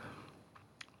odds.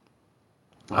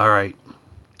 All right.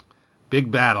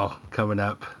 Big battle coming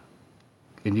up.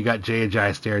 And you got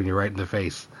J&J staring you right in the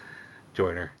face,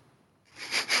 Joyner.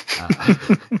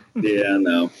 Yeah, I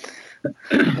know.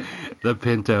 The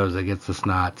Pintos against the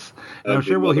Snots. And I'm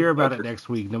sure we'll hear about it next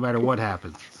week, no matter what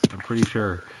happens. I'm pretty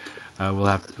sure we'll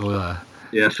have to.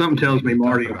 Yeah, something tells me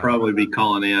Marty will probably be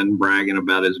calling in, bragging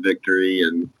about his victory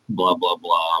and blah, blah,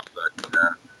 blah. But,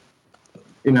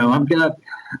 I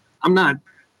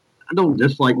don't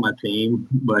dislike my team,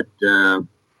 but I've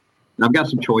got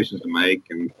some choices to make,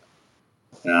 and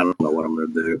I don't know what I'm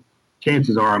going to do.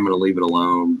 Chances are I'm going to leave it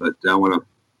alone, but I want to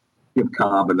give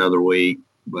Cobb another week.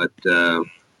 But who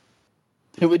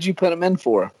would you put him in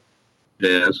for?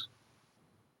 Dez,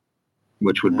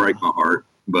 which would break my heart.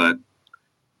 But,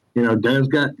 Dez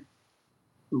got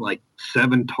like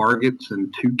 7 targets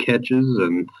and 2 catches,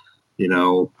 and,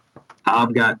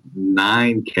 Cobb got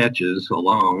 9 catches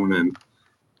alone. And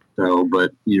so,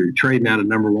 but you're trading out a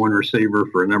number 1 receiver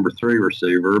for a number 3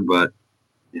 receiver, but,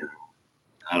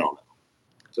 I don't know.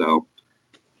 So,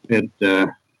 it's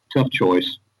tough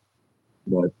choice,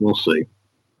 but we'll see.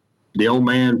 The old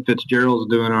man Fitzgerald's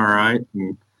doing all right,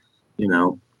 and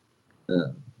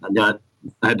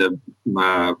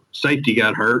my safety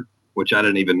got hurt, which I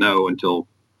didn't even know until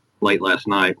late last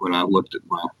night when I looked at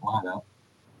my lineup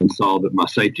and saw that my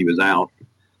safety was out.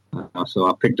 So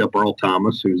I picked up Earl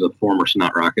Thomas, who's a former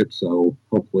Snot Rocket. So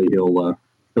hopefully he'll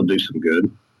do some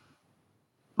good.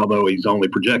 although he's only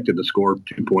projected to score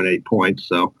 2.8 points,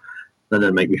 so that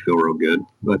doesn't make me feel real good.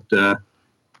 But I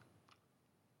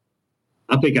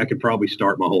think I could probably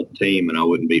start my whole team, and I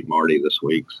wouldn't beat Marty this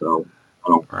week. So I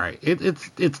don't. Right.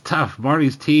 It's tough.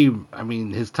 Marty's team, I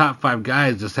mean, his top 5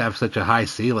 guys just have such a high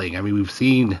ceiling. I mean, we've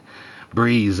seen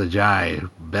Breeze, Ajayi,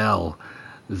 Bell,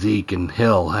 Zeke, and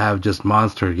Hill have just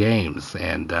monster games,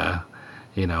 and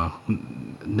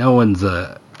no one's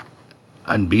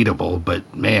unbeatable.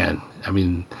 But man, I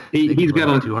mean, he's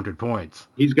got 200 points.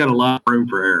 He's got a lot of room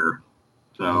for error.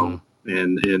 So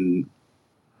and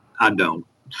I don't.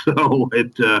 So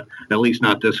at least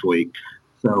not this week.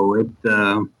 So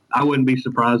I wouldn't be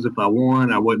surprised if I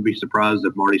won. I wouldn't be surprised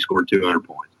if Marty scored 200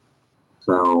 points.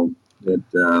 So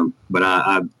but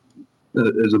I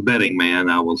as a betting man,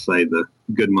 I will say the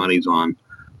good money's on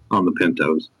the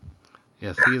Pintos.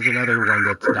 Yes, he is another one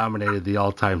that's dominated the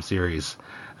all-time series.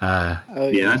 Yeah,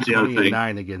 that's the other thing.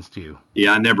 9 against you.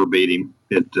 Yeah, I never beat him.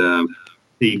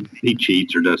 He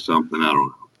cheats or does something. I don't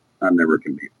know. I never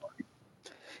can beat Marty.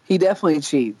 He definitely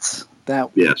cheats.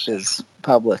 That is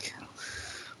public.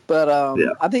 But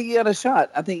I think you got a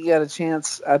shot. I think you got a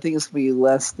chance. I think it's going to be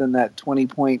less than that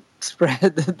 20-point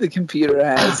spread that the computer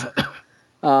has.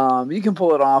 You can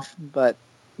pull it off, but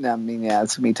I mean, yeah,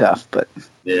 it's going to be tough. But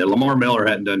yeah, Lamar Miller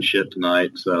hadn't done shit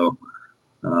tonight, so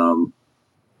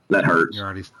that hurts. You're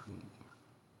already...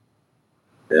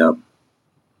 Yeah.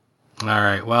 All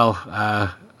right. Well,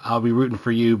 I'll be rooting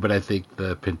for you, but I think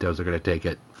the Pintos are going to take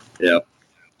it. Yeah.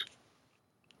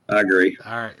 I agree.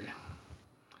 All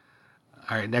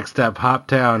right. Next up,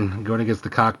 Hoptown going against the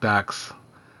Cockdocks.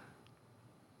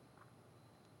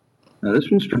 Now,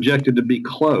 this one's projected to be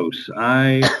close.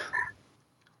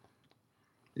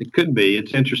 It could be.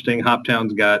 It's interesting.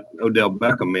 Hoptown's got Odell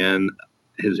Beckham in.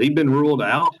 Has he been ruled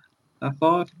out, I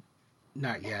thought?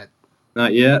 Not yet.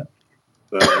 Not yet?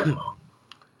 So,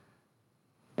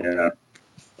 yeah.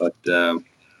 But,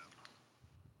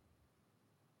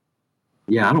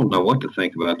 yeah, I don't know what to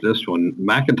think about this one.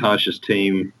 McIntosh's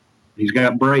team, he's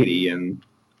got Brady, and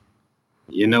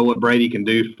you know what Brady can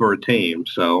do for a team.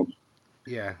 So,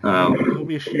 yeah, it'll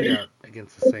be a shootout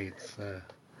against the Saints.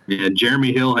 Yeah,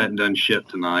 Jeremy Hill hadn't done shit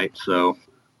tonight, so.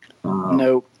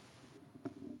 Nope.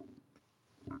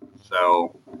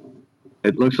 So,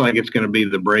 it looks like it's going to be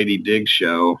the Brady Diggs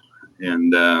show,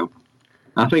 and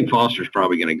I think Foster's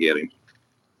probably going to get him.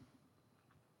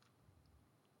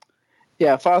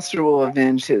 Yeah, Foster will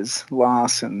avenge his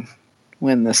loss and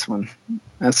win this one.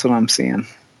 That's what I'm seeing.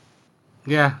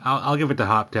 Yeah, I'll give it to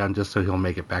Hoptown just so he'll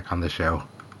make it back on the show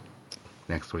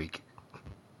next week.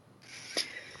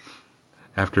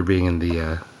 After being in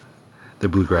the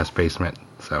Bluegrass basement.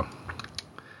 So,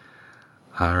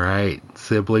 all right,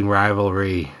 sibling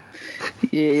rivalry.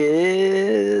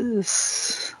 Yes.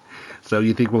 So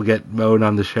you think we'll get Moan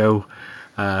on the show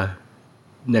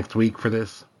next week for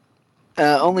this?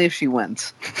 Only if she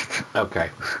wins. Okay.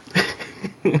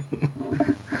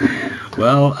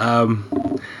 Well,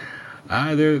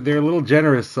 they're a little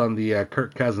generous on the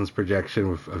Kirk Cousins projection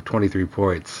of 23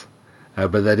 points,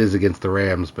 but that is against the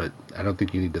Rams. But I don't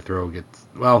think you need to throw against.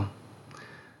 Well,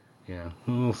 yeah,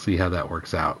 we'll see how that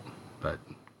works out. But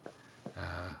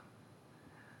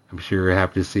I'm sure you're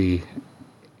happy to see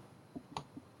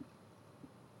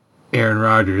Aaron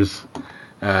Rodgers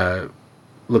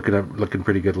looking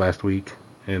pretty good last week,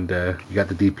 and you got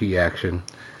the DP action.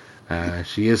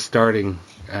 She is starting.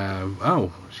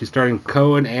 She's starting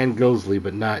Cohen and Gosley,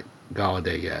 but not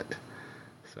Galladay yet.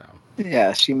 So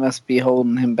yeah, she must be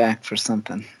holding him back for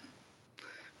something.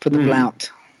 For the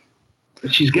blount.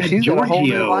 She's got a whole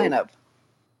new lineup.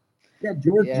 Yeah,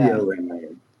 Giorgio in there.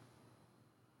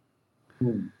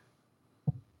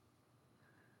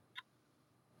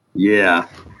 Yeah.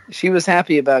 She was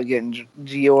happy about getting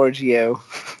Giorgio.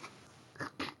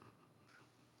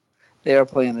 They are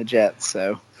playing the Jets,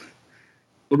 so.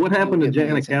 But what happened to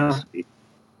Janikowski?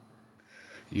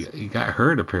 He got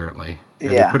hurt, apparently.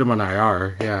 Yeah. They put him on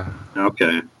IR, yeah.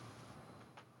 Okay.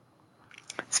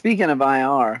 Speaking of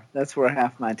IR, that's where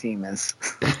half my team is.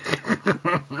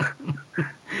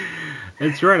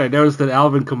 That's right. I noticed that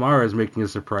Alvin Kamara is making a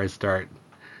surprise start.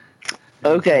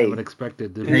 Okay.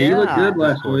 Unexpected. Hey, you looked good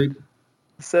last week.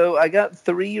 So I got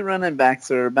 3 running backs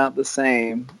that are about the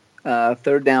same.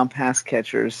 Third down pass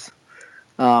catchers.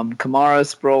 Kamara,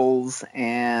 Sproles,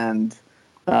 and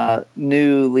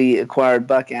newly acquired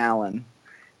Buck Allen.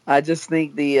 I just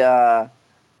think the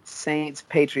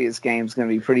Saints-Patriots game is going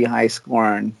to be pretty high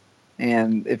scoring.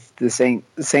 And if the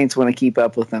Saints want to keep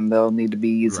up with them, they'll need to be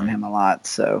using him a lot.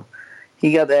 So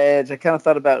he got the edge. I kind of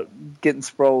thought about getting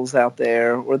Sproles out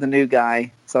there or the new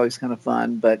guy. It's always kind of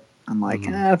fun, but I'm like,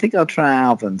 I think I'll try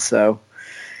Alvin. So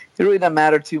it really doesn't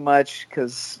matter too much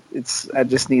because I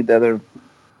just need the other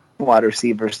wide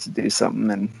receivers to do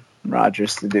something and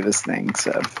Rodgers to do his thing.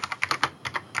 So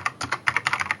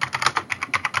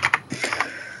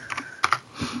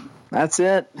that's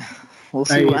it. We'll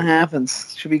see what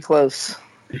happens. Should be close.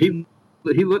 He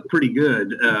looked pretty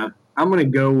good. I'm going to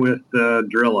go with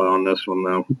Drilla on this one,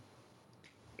 though.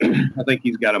 I think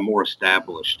he's got a more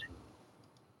established.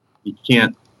 You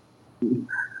can't.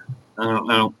 I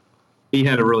don't. He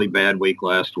had a really bad week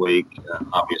last week,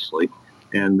 obviously,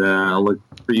 and I look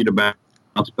for you to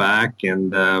bounce back.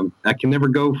 And I can never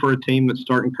go for a team that's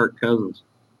starting Kirk Cousins.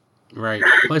 Right.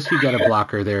 Plus, you got a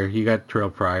blocker there. You got Terrell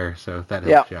Pryor, so that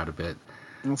helps you out a bit.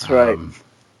 That's right.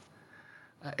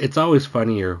 It's always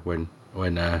funnier when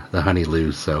the Honey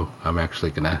lose, so I'm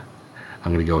actually gonna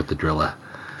go with the Drilla.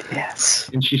 Yes.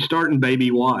 And she's starting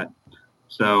Baby Watt,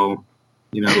 so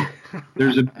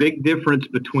there's a big difference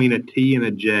between a T and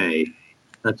a J.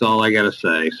 That's all I gotta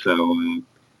say. So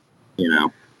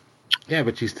Yeah,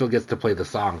 but she still gets to play the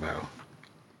song though.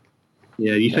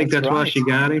 Yeah, you think that's why she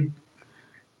got him?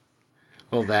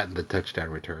 Well, that and the touchdown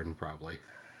return probably.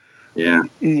 Yeah.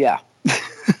 Yeah.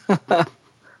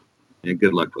 Yeah,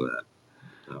 good luck with that.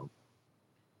 So,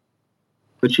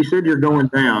 but she said you're going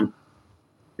down,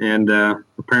 and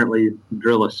apparently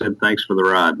Drilla said thanks for the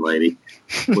ride, lady,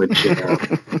 which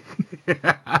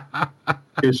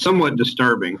is somewhat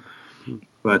disturbing.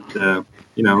 But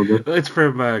it's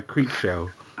from Creep Show.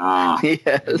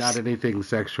 Yes. Not anything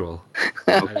sexual.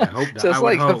 I hope not. Just I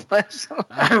would hope.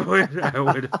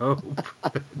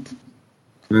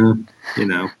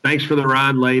 Thanks for the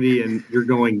ride, lady, and you're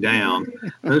going down.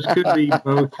 Those could be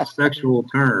both sexual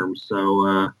terms.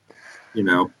 So,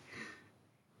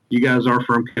 you guys are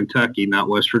from Kentucky, not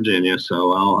West Virginia,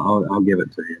 so I'll give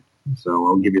it to you. So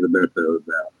I'll give you the benefit of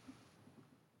that.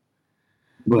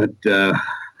 But,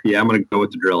 I'm going to go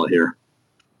with the Drilla here.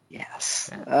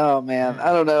 Yes. Oh, man.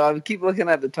 I don't know. I keep looking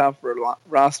at the top of her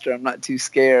roster. I'm not too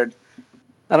scared.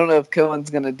 I don't know if Cohen's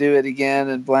going to do it again.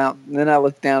 And Blount. And then I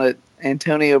look down at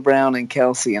Antonio Brown and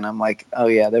Kelsey, and I'm like, oh,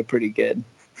 yeah, they're pretty good.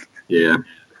 Yeah.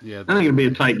 I think it'll be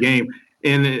a tight game.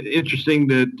 And interesting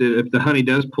that if the Honey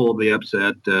does pull the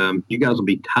upset, you guys will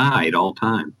be tied all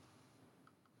time.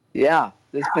 Yeah,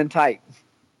 it's been tight.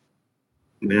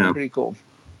 Yeah. Pretty cool.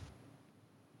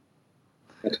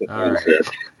 That's what all right. said.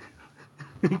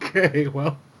 Okay,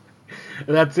 well,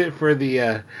 that's it for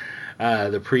the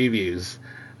previews.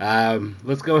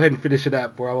 Let's go ahead and finish it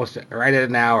up. We're almost right at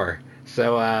an hour.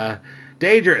 So,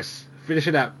 Dangerous, finish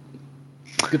it up.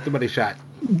 Let's get the money shot.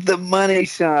 The money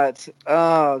shot.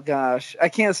 Oh, gosh. I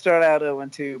can't start out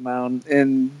 0-2, Mound,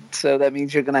 and so that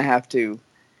means you're going to have to.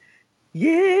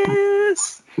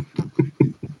 Yes!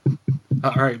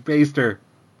 All right, Baster.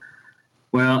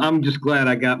 Well, I'm just glad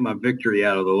I got my victory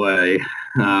out of the way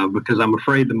because I'm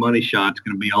afraid the money shot's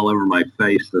going to be all over my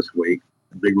face this week.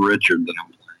 Big Richard that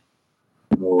I'm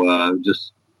playing. So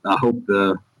I hope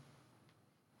the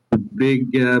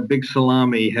big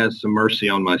salami has some mercy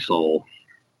on my soul.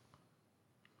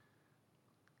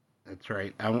 That's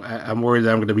right. I'm worried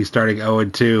that I'm going to be starting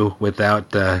 0-2 without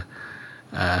the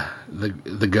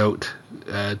goat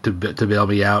to bail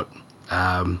me out.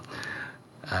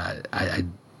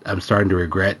 I'm starting to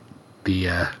regret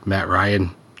the Matt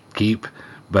Ryan keep,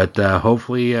 but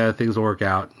hopefully things will work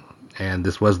out. And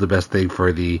this was the best thing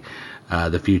for the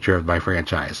future of my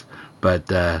franchise. But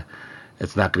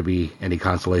it's not going to be any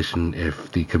consolation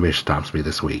if the commish stomps me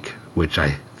this week, which I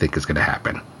think is going to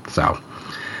happen. So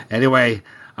anyway,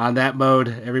 on that mode,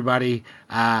 everybody,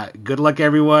 good luck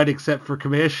everyone except for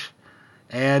commish,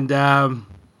 and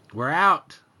we're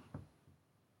out.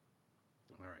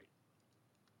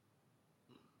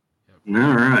 All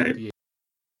right.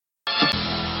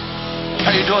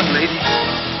 How you doing, lady?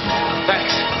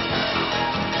 Thanks.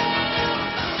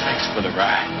 Thanks for the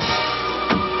ride.